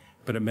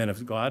 But it meant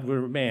if God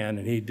were a man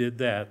and he did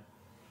that,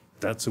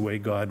 that's the way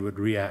God would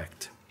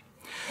react.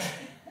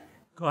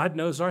 God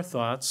knows our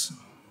thoughts.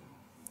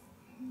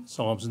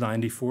 Psalms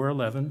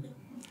 94:11.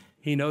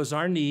 He knows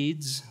our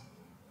needs.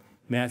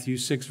 Matthew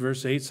 6,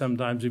 verse 8,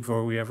 sometimes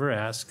before we ever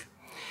ask.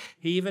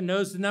 He even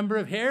knows the number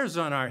of hairs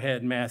on our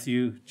head,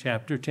 Matthew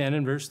chapter 10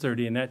 and verse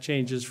 30, and that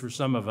changes for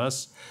some of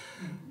us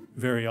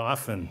very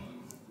often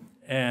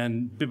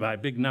and by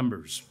big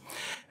numbers.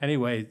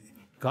 Anyway,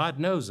 God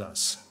knows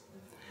us.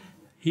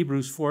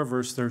 Hebrews 4,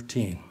 verse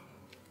 13.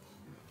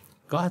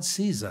 God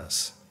sees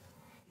us.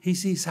 He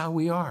sees how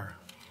we are.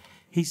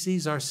 He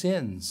sees our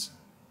sins.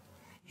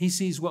 He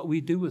sees what we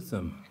do with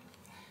them.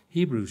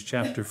 Hebrews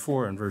chapter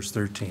 4 and verse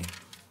 13.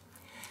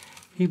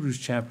 Hebrews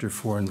chapter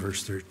 4 and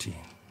verse 13.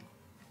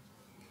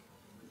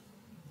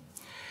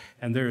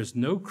 And there is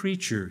no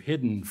creature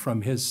hidden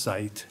from his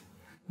sight.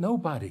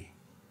 Nobody.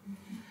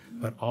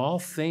 But all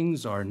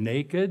things are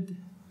naked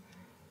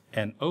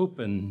and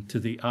open to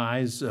the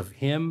eyes of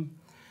him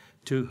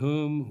to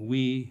whom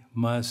we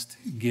must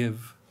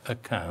give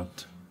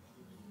account.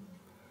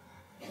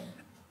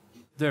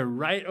 They're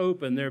right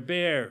open, they're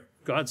bare.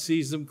 God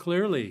sees them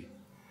clearly,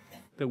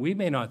 that we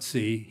may not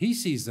see. He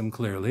sees them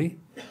clearly.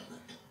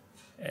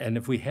 And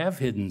if we have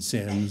hidden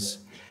sins,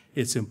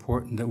 it's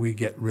important that we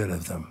get rid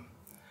of them.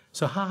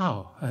 So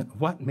how?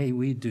 What may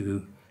we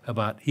do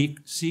about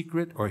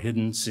secret or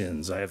hidden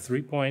sins? I have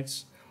 3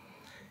 points,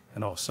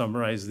 and I'll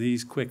summarize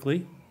these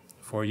quickly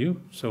for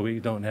you so we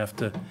don't have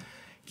to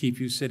keep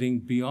you sitting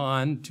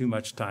beyond too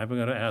much time. I'm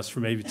going to ask for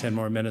maybe 10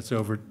 more minutes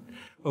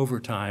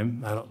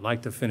overtime. I don't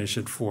like to finish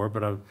at 4,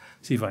 but I'll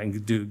see if I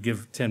can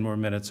give 10 more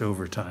minutes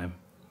overtime.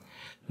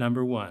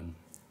 Number 1,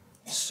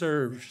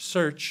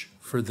 search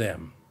for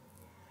them.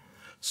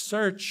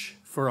 Search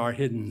for our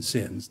hidden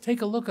sins.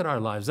 Take a look at our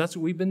lives. That's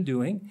what we've been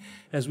doing.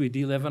 As we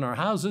de-leaven our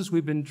houses,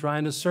 we've been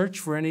trying to search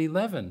for any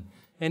leaven,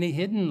 any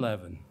hidden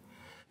leaven,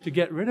 to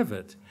get rid of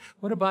it.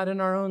 What about in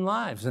our own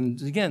lives?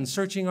 And again,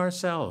 searching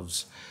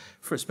ourselves,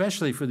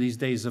 especially for these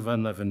days of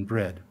unleavened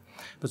bread.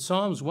 But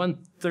Psalms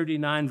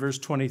 139, verse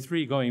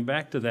 23, going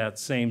back to that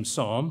same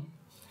psalm,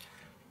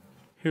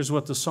 here's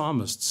what the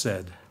psalmist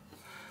said.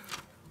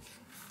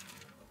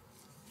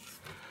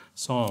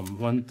 Psalm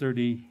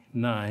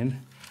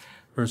 139,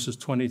 verses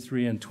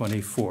 23 and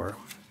 24.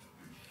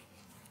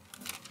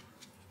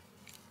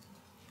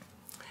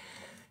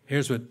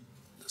 Here's what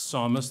the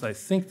psalmist, I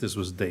think this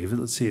was David.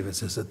 Let's see if it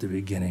says at the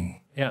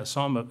beginning. Yeah, a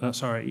psalm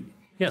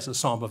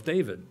of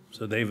David.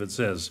 So David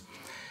says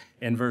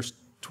in verse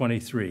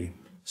 23,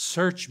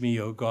 "Search me,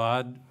 O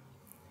God,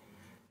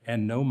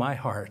 and know my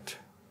heart."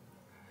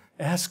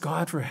 Ask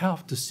God for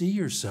help to see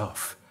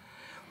yourself.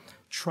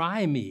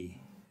 Try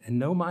me and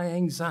know my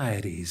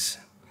anxieties.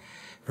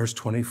 Verse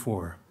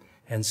 24,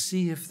 "And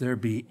see if there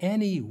be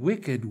any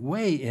wicked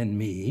way in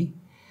me,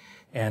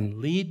 and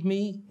lead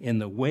me in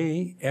the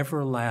way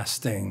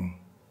everlasting."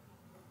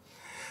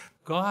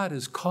 God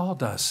has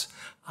called us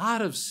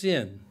out of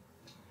sin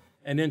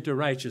and into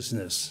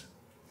righteousness.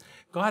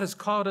 God has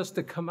called us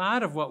to come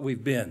out of what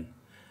we've been.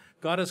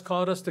 God has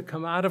called us to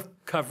come out of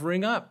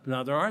covering up.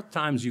 Now, there are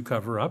times you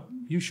cover up.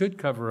 You should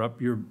cover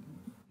up your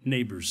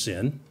neighbor's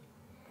sin.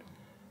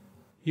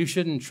 You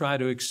shouldn't try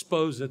to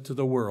expose it to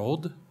the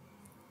world.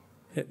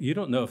 You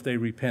don't know if they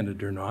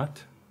repented or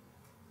not,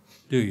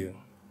 do you?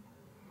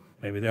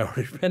 Maybe they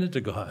already repented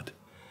to God.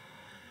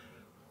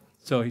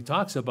 So he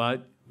talks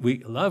about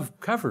love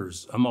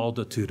covers a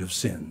multitude of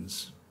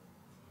sins.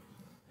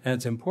 And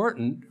it's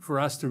important for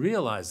us to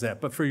realize that.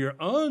 But for your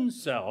own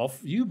self,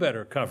 you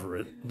better cover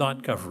it,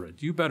 not cover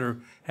it. You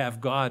better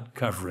have God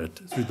cover it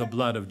through the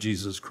blood of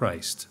Jesus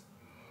Christ.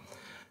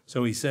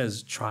 So he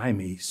says, "Try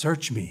me,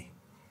 search me,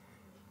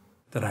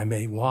 that I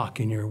may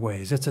walk in your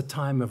ways." It's a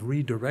time of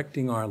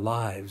redirecting our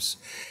lives.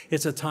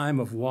 It's a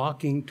time of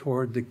walking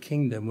toward the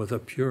kingdom with a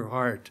pure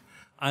heart,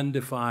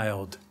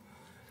 undefiled.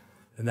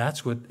 And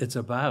that's what it's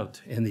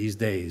about in these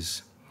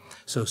days.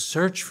 So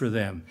search for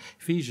them.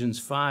 Ephesians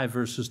 5,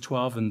 verses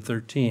 12 and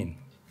 13.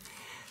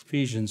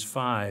 Ephesians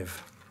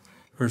 5,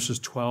 verses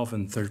 12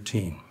 and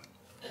 13.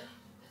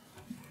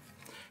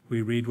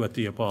 We read what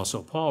the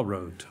Apostle Paul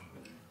wrote.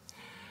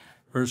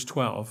 Verse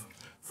 12,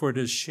 "For it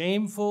is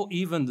shameful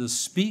even to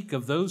speak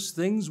of those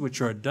things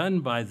which are done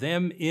by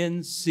them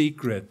in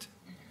secret."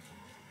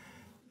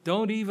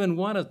 Don't even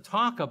want to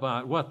talk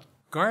about what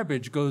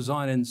garbage goes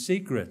on in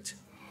secret.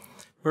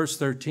 Verse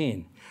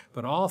 13,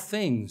 "But all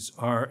things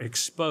are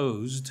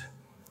exposed.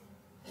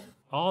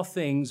 All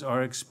things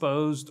are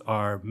exposed,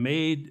 are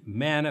made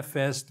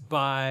manifest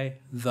by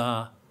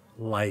the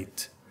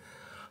light."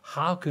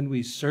 How can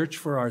we search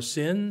for our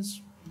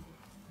sins?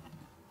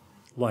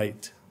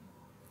 Light.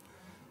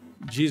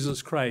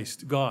 Jesus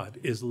Christ, God,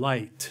 is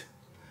light.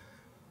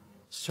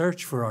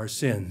 Search for our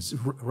sins.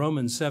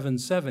 Romans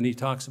 7:7, he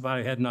talks about,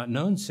 "I had not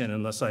known sin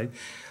unless I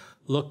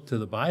looked to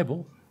the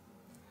Bible."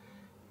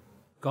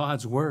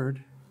 God's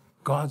word,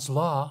 God's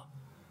law.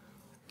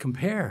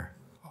 Compare.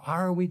 How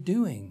are we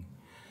doing?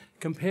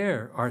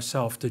 Compare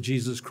ourselves to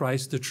Jesus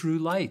Christ, the true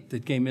light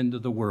that came into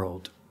the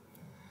world.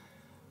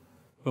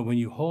 But when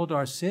you hold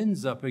our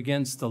sins up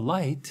against the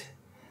light,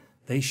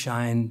 they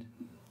shine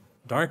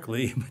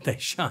darkly, but they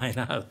shine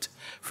out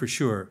for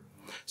sure.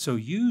 So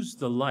use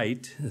the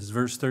light, as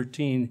verse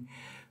 13,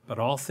 "But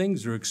all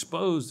things are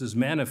exposed as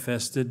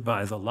manifested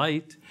by the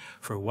light,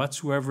 for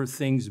whatsoever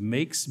things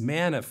makes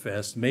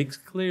manifest, makes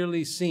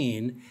clearly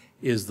seen,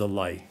 is the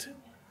light."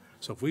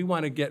 So if we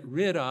want to get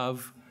rid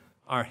of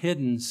our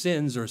hidden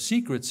sins or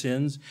secret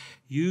sins,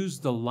 use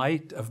the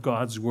light of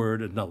God's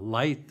word and the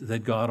light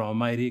that God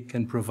Almighty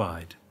can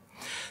provide.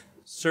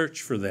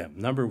 Search for them,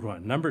 number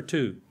 1. Number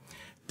 2,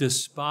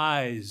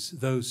 despise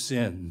those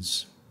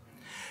sins.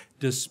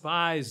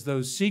 Despise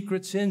those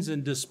secret sins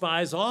and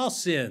despise all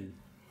sin.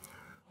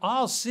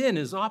 All sin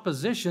is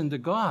opposition to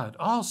God.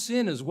 All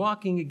sin is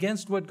walking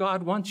against what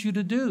God wants you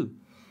to do.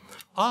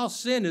 All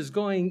sin is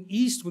going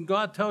east when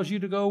God tells you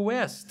to go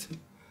west,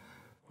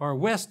 or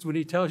west when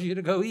he tells you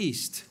to go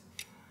east.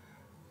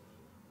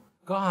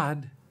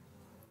 God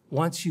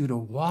wants you to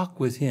walk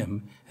with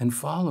him and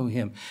follow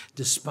him.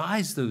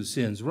 Despise those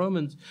sins.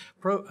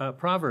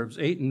 Proverbs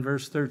 8 and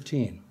verse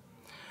 13.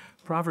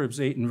 Proverbs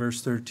 8 and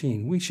verse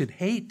 13. We should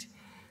hate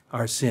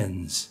our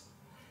sins,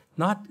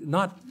 not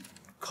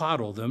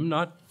coddle them,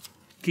 not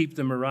keep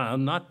them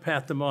around, not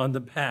pat them on the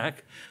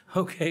back.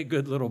 Okay,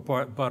 good little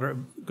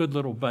good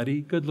little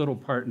buddy, good little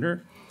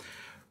partner.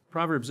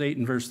 Proverbs 8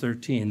 and verse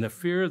 13. The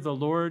fear of the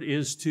Lord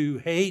is to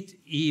hate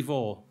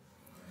evil,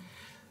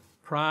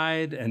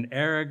 pride and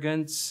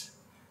arrogance,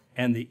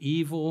 and the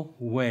evil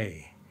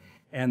way,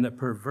 and the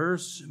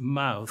perverse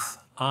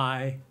mouth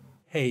I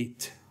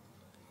hate.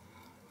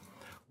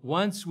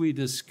 Once we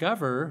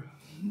discover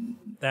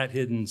that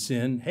hidden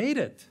sin, hate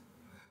it.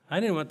 I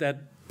didn't want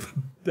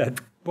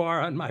that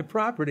bar on my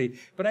property,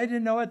 but I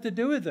didn't know what to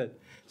do with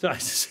it. So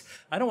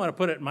I don't want to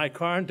put it in my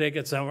car and take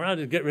it somewhere. I'll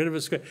just get rid of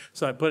it.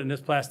 So I put it in this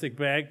plastic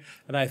bag,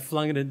 and I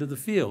flung it into the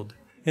field,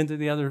 into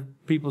the other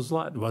people's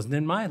lot. It wasn't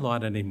in my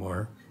lot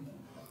anymore.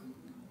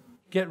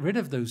 Get rid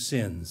of those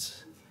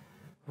sins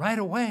right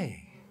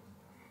away.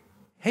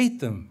 Hate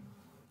them.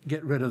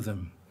 Get rid of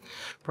them.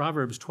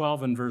 Proverbs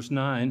 12 and verse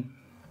 9.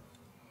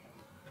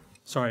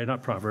 Sorry,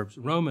 not Proverbs.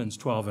 Romans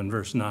 12 and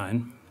verse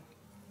 9.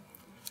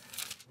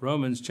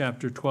 Romans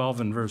chapter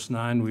 12 and verse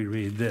 9, we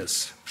read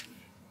this.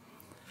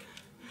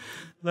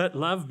 Let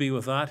love be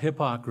without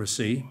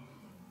hypocrisy.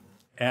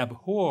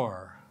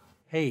 Abhor,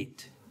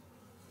 hate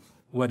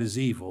what is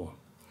evil,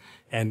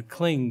 and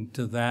cling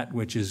to that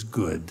which is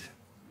good.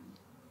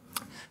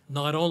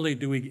 Not only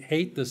do we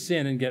hate the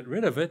sin and get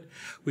rid of it,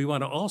 we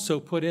want to also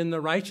put in the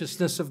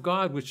righteousness of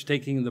God, which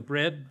taking the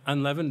bread,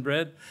 unleavened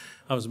bread.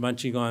 I was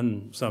munching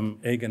on some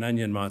egg and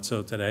onion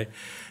matzo today,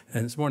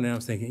 and this morning I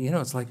was thinking,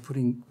 it's like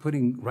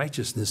putting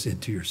righteousness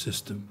into your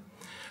system,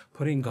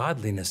 putting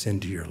godliness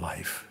into your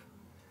life.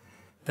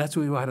 That's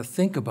what we ought to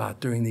think about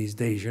during these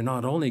days. You're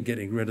not only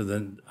getting rid of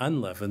the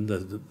unleavened,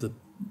 the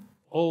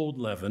old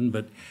leaven,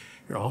 but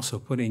you're also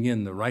putting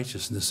in the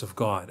righteousness of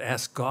God.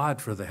 Ask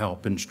God for the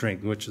help and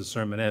strength, which the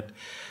sermonette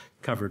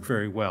covered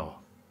very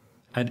well.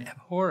 And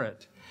abhor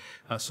it.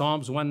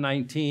 Psalms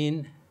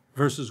 119,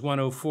 verses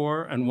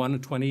 104 and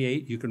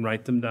 128, you can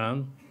write them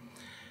down.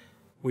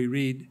 We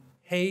read,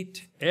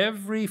 hate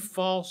every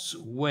false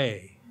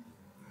way.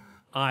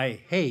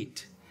 I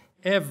hate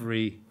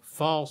every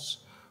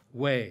false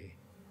way.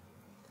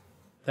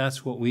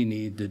 That's what we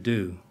need to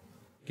do.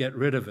 Get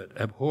rid of it,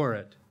 abhor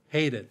it,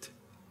 hate it.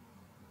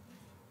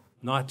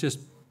 Not just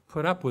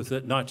put up with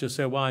it, not just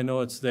say, well, I know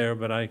it's there,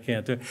 but I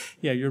can't do it.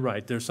 Yeah, you're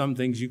right. There's some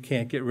things you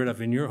can't get rid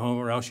of in your home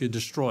or else you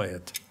destroy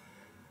it.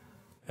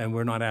 And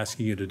we're not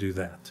asking you to do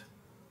that.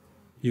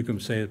 You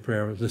can say a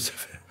prayer,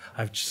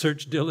 I've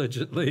searched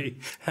diligently,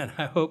 and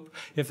I hope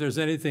if there's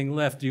anything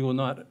left, you will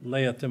not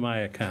lay it to my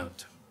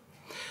account.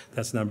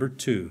 That's number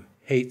 2,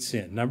 hate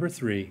sin. Number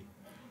 3,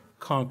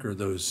 conquer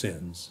those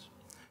sins.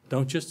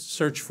 Don't just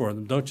search for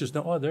them. Don't just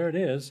know, oh, there it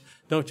is.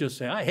 Don't just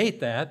say, I hate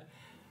that,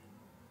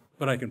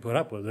 but I can put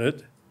up with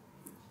it.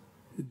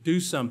 Do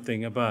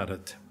something about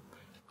it.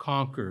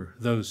 Conquer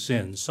those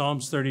sins.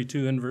 Psalms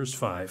 32 and verse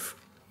 5.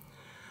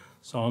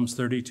 Psalms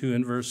 32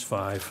 and verse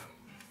 5.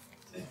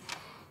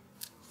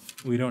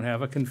 We don't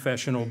have a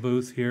confessional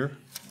booth here.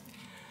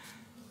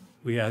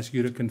 We ask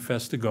you to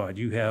confess to God.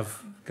 You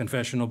have a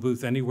confessional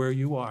booth anywhere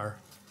you are.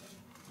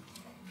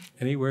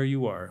 Anywhere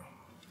you are.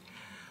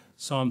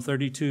 Psalm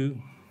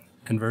 32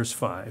 and verse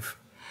 5.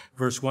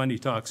 Verse 1, he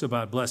talks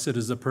about blessed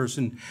is the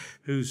person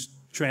whose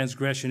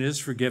transgression is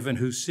forgiven,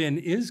 whose sin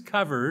is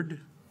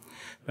covered.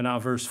 But now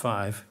verse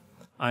 5,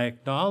 I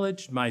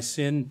acknowledged my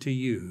sin to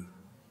you,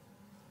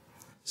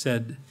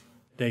 said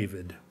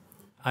David.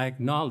 I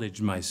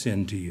acknowledged my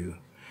sin to you,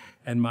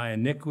 and my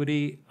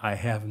iniquity I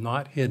have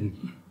not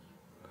hidden.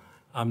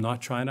 I'm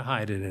not trying to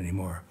hide it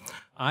anymore.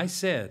 I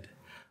said,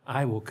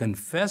 I will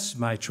confess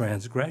my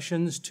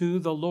transgressions to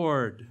the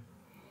Lord,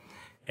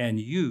 and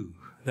you,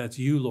 that's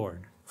you,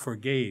 Lord,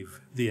 forgave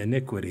the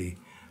iniquity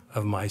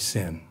of my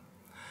sin.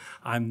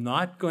 I'm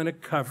not going to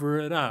cover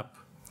it up.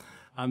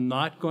 I'm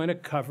not going to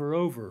cover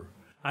over.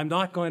 I'm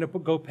not going to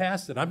go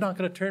past it. I'm not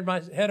going to turn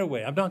my head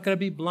away. I'm not going to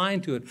be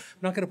blind to it.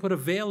 I'm not going to put a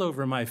veil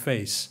over my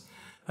face.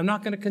 I'm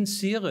not going to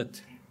conceal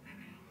it.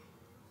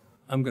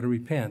 I'm going to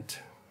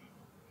repent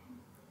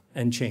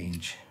and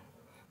change.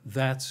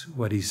 That's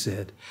what he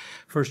said.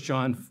 1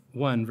 John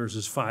 1,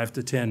 verses 5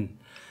 to 10.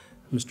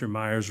 Mr.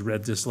 Myers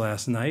read this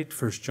last night.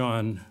 1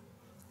 John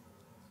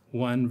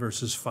 1,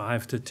 verses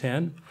 5 to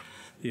 10.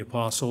 The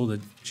apostle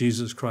that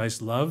Jesus Christ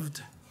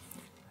loved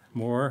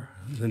more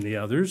than the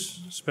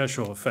others,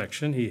 special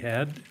affection he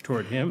had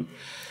toward him.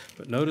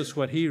 But notice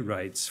what he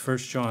writes, 1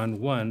 John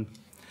 1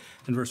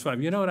 and verse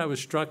 5. You know what I was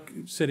struck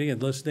sitting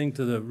and listening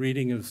to the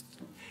reading of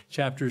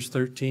chapters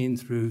 13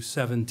 through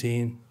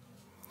 17?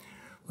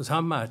 Was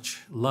how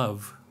much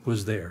love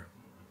was there.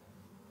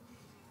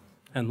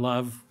 And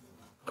love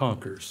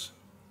conquers.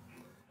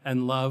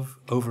 and love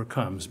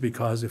overcomes.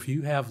 Because if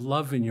you have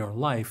love in your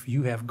life,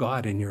 you have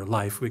God in your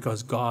life,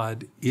 because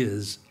God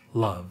is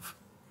love.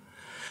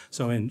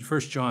 So in 1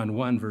 John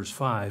 1, verse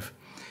 5,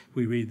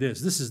 we read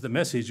this. This is the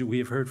message that we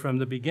have heard from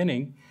the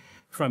beginning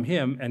from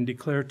him and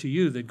declare to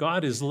you that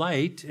God is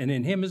light and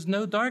in him is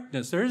no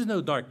darkness. There is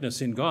no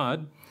darkness in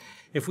God.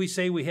 If we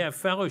say we have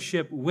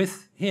fellowship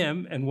with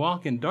him and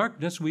walk in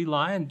darkness, we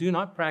lie and do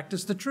not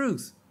practice the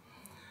truth.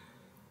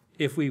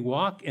 If we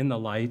walk in the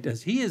light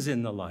as he is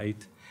in the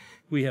light,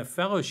 we have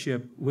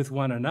fellowship with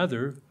one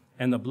another,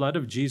 and the blood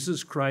of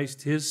Jesus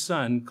Christ, his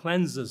Son,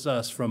 cleanses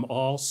us from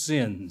all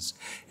sins,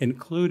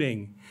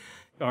 including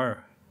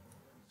our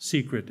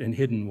secret and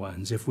hidden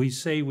ones. If we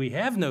say we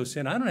have no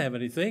sin, I don't have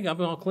anything, I'm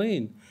all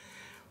clean,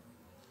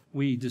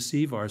 we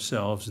deceive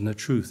ourselves and the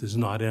truth is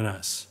not in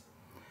us.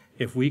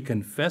 If we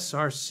confess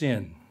our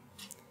sin,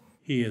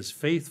 he is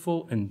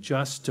faithful and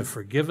just to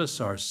forgive us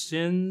our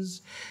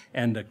sins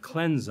and to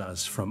cleanse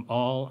us from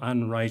all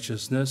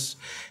unrighteousness.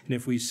 And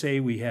if we say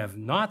we have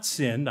not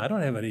sinned, I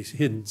don't have any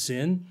hidden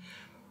sin,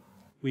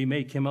 we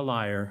make him a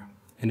liar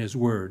and his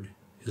word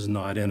is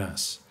not in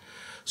us.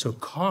 So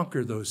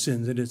conquer those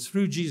sins. And it's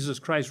through Jesus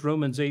Christ.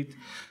 Romans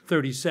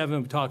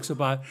 8:37 talks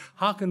about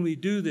how can we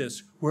do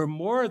this? We're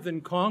more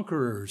than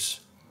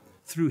conquerors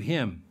through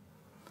him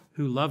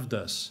who loved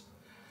us.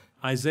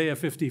 Isaiah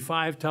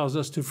 55 tells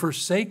us to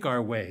forsake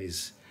our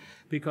ways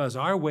because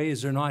our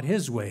ways are not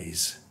his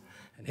ways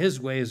and his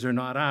ways are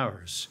not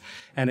ours,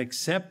 and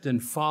accept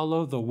and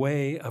follow the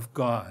way of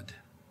God.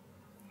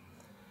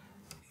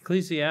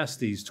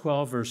 Ecclesiastes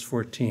 12, verse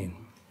 14.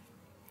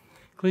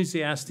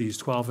 Ecclesiastes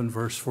 12 and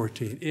verse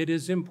 14. It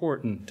is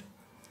important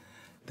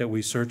that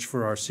we search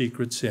for our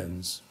secret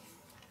sins.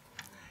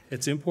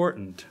 It's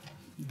important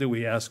that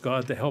we ask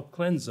God to help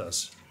cleanse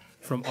us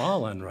from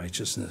all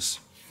unrighteousness.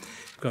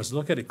 Because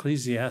look at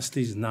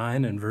Ecclesiastes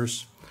 9 and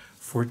verse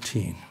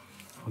 14.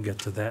 I'll get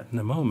to that in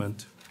a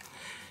moment.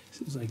 As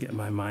soon as I get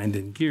my mind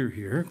in gear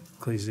here.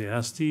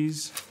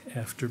 Ecclesiastes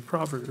after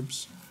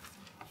Proverbs.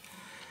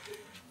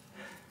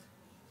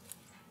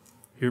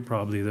 You're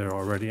probably there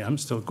already. I'm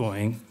still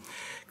going.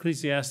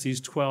 Ecclesiastes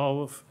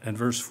 12 and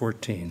verse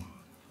 14.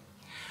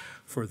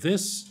 For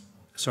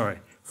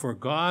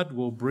God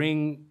will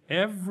bring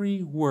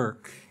every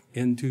work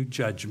into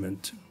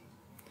judgment.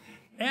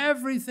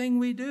 Everything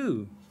we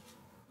do.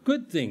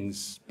 Good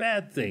things,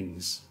 bad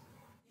things,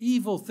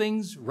 evil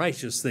things,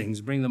 righteous things,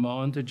 bring them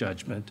all into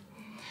judgment,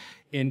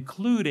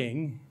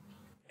 including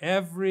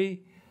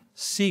every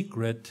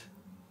secret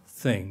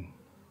thing,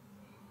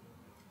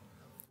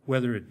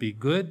 whether it be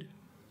good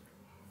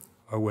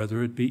or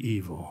whether it be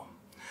evil.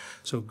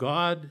 So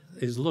God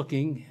is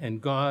looking,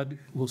 and God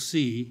will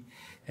see,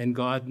 and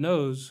God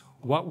knows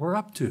what we're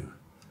up to.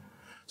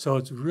 So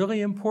it's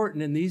really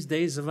important in these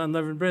days of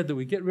unleavened bread that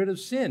we get rid of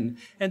sin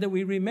and that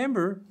we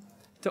remember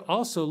to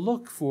also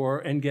look for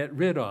and get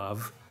rid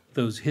of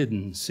those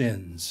hidden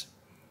sins.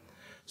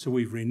 So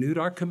we've renewed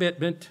our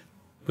commitment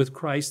with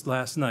Christ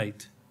last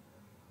night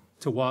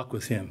to walk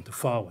with him, to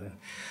follow him.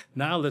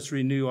 Now let's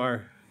renew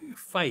our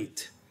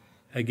fight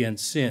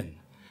against sin,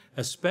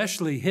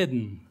 especially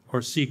hidden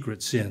or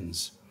secret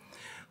sins.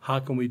 How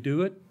can we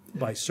do it?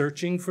 By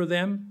searching for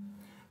them,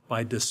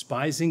 by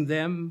despising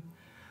them,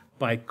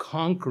 by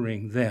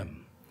conquering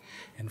them.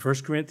 In 1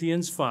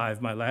 Corinthians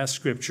 5, my last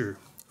scripture,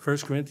 1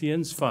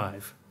 Corinthians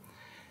 5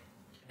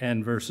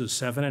 and verses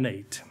 7 and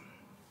 8.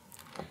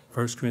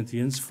 1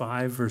 Corinthians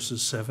 5,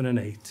 verses 7 and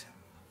 8.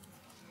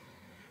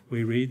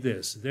 We read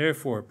this,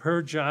 therefore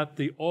purge out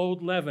the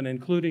old leaven,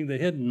 including the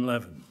hidden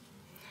leaven,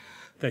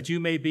 that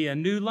you may be a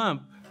new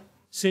lump,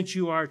 since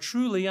you are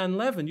truly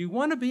unleavened. You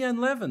want to be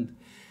unleavened.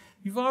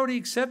 You've already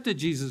accepted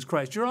Jesus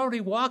Christ. You're already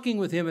walking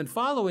with him and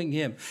following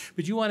him,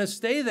 but you want to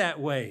stay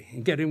that way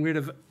and getting rid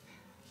of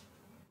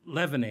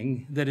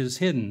leavening that is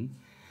hidden.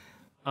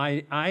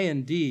 For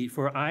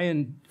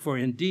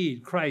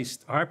indeed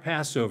Christ, our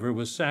Passover,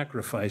 was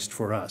sacrificed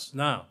for us.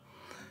 Now,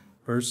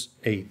 verse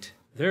 8,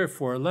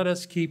 therefore let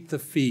us keep the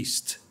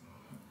feast,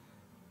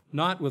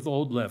 not with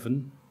old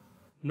leaven,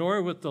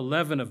 nor with the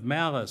leaven of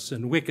malice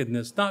and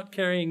wickedness, not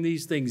carrying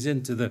these things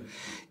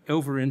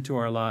over into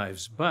our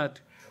lives, but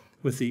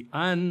with the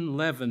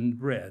unleavened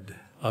bread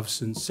of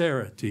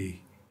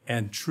sincerity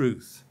and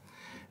truth.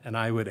 And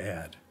I would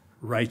add,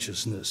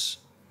 righteousness.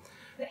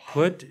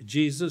 Put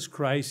Jesus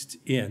Christ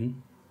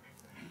in,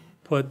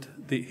 put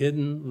the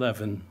hidden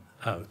leaven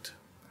out.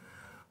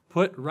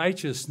 Put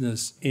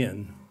righteousness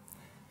in,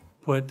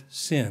 put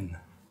sin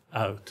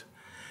out.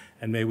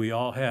 And may we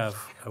all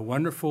have a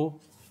wonderful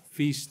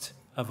feast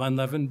of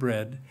unleavened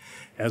bread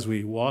as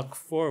we walk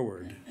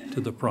forward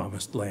to the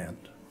promised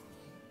land.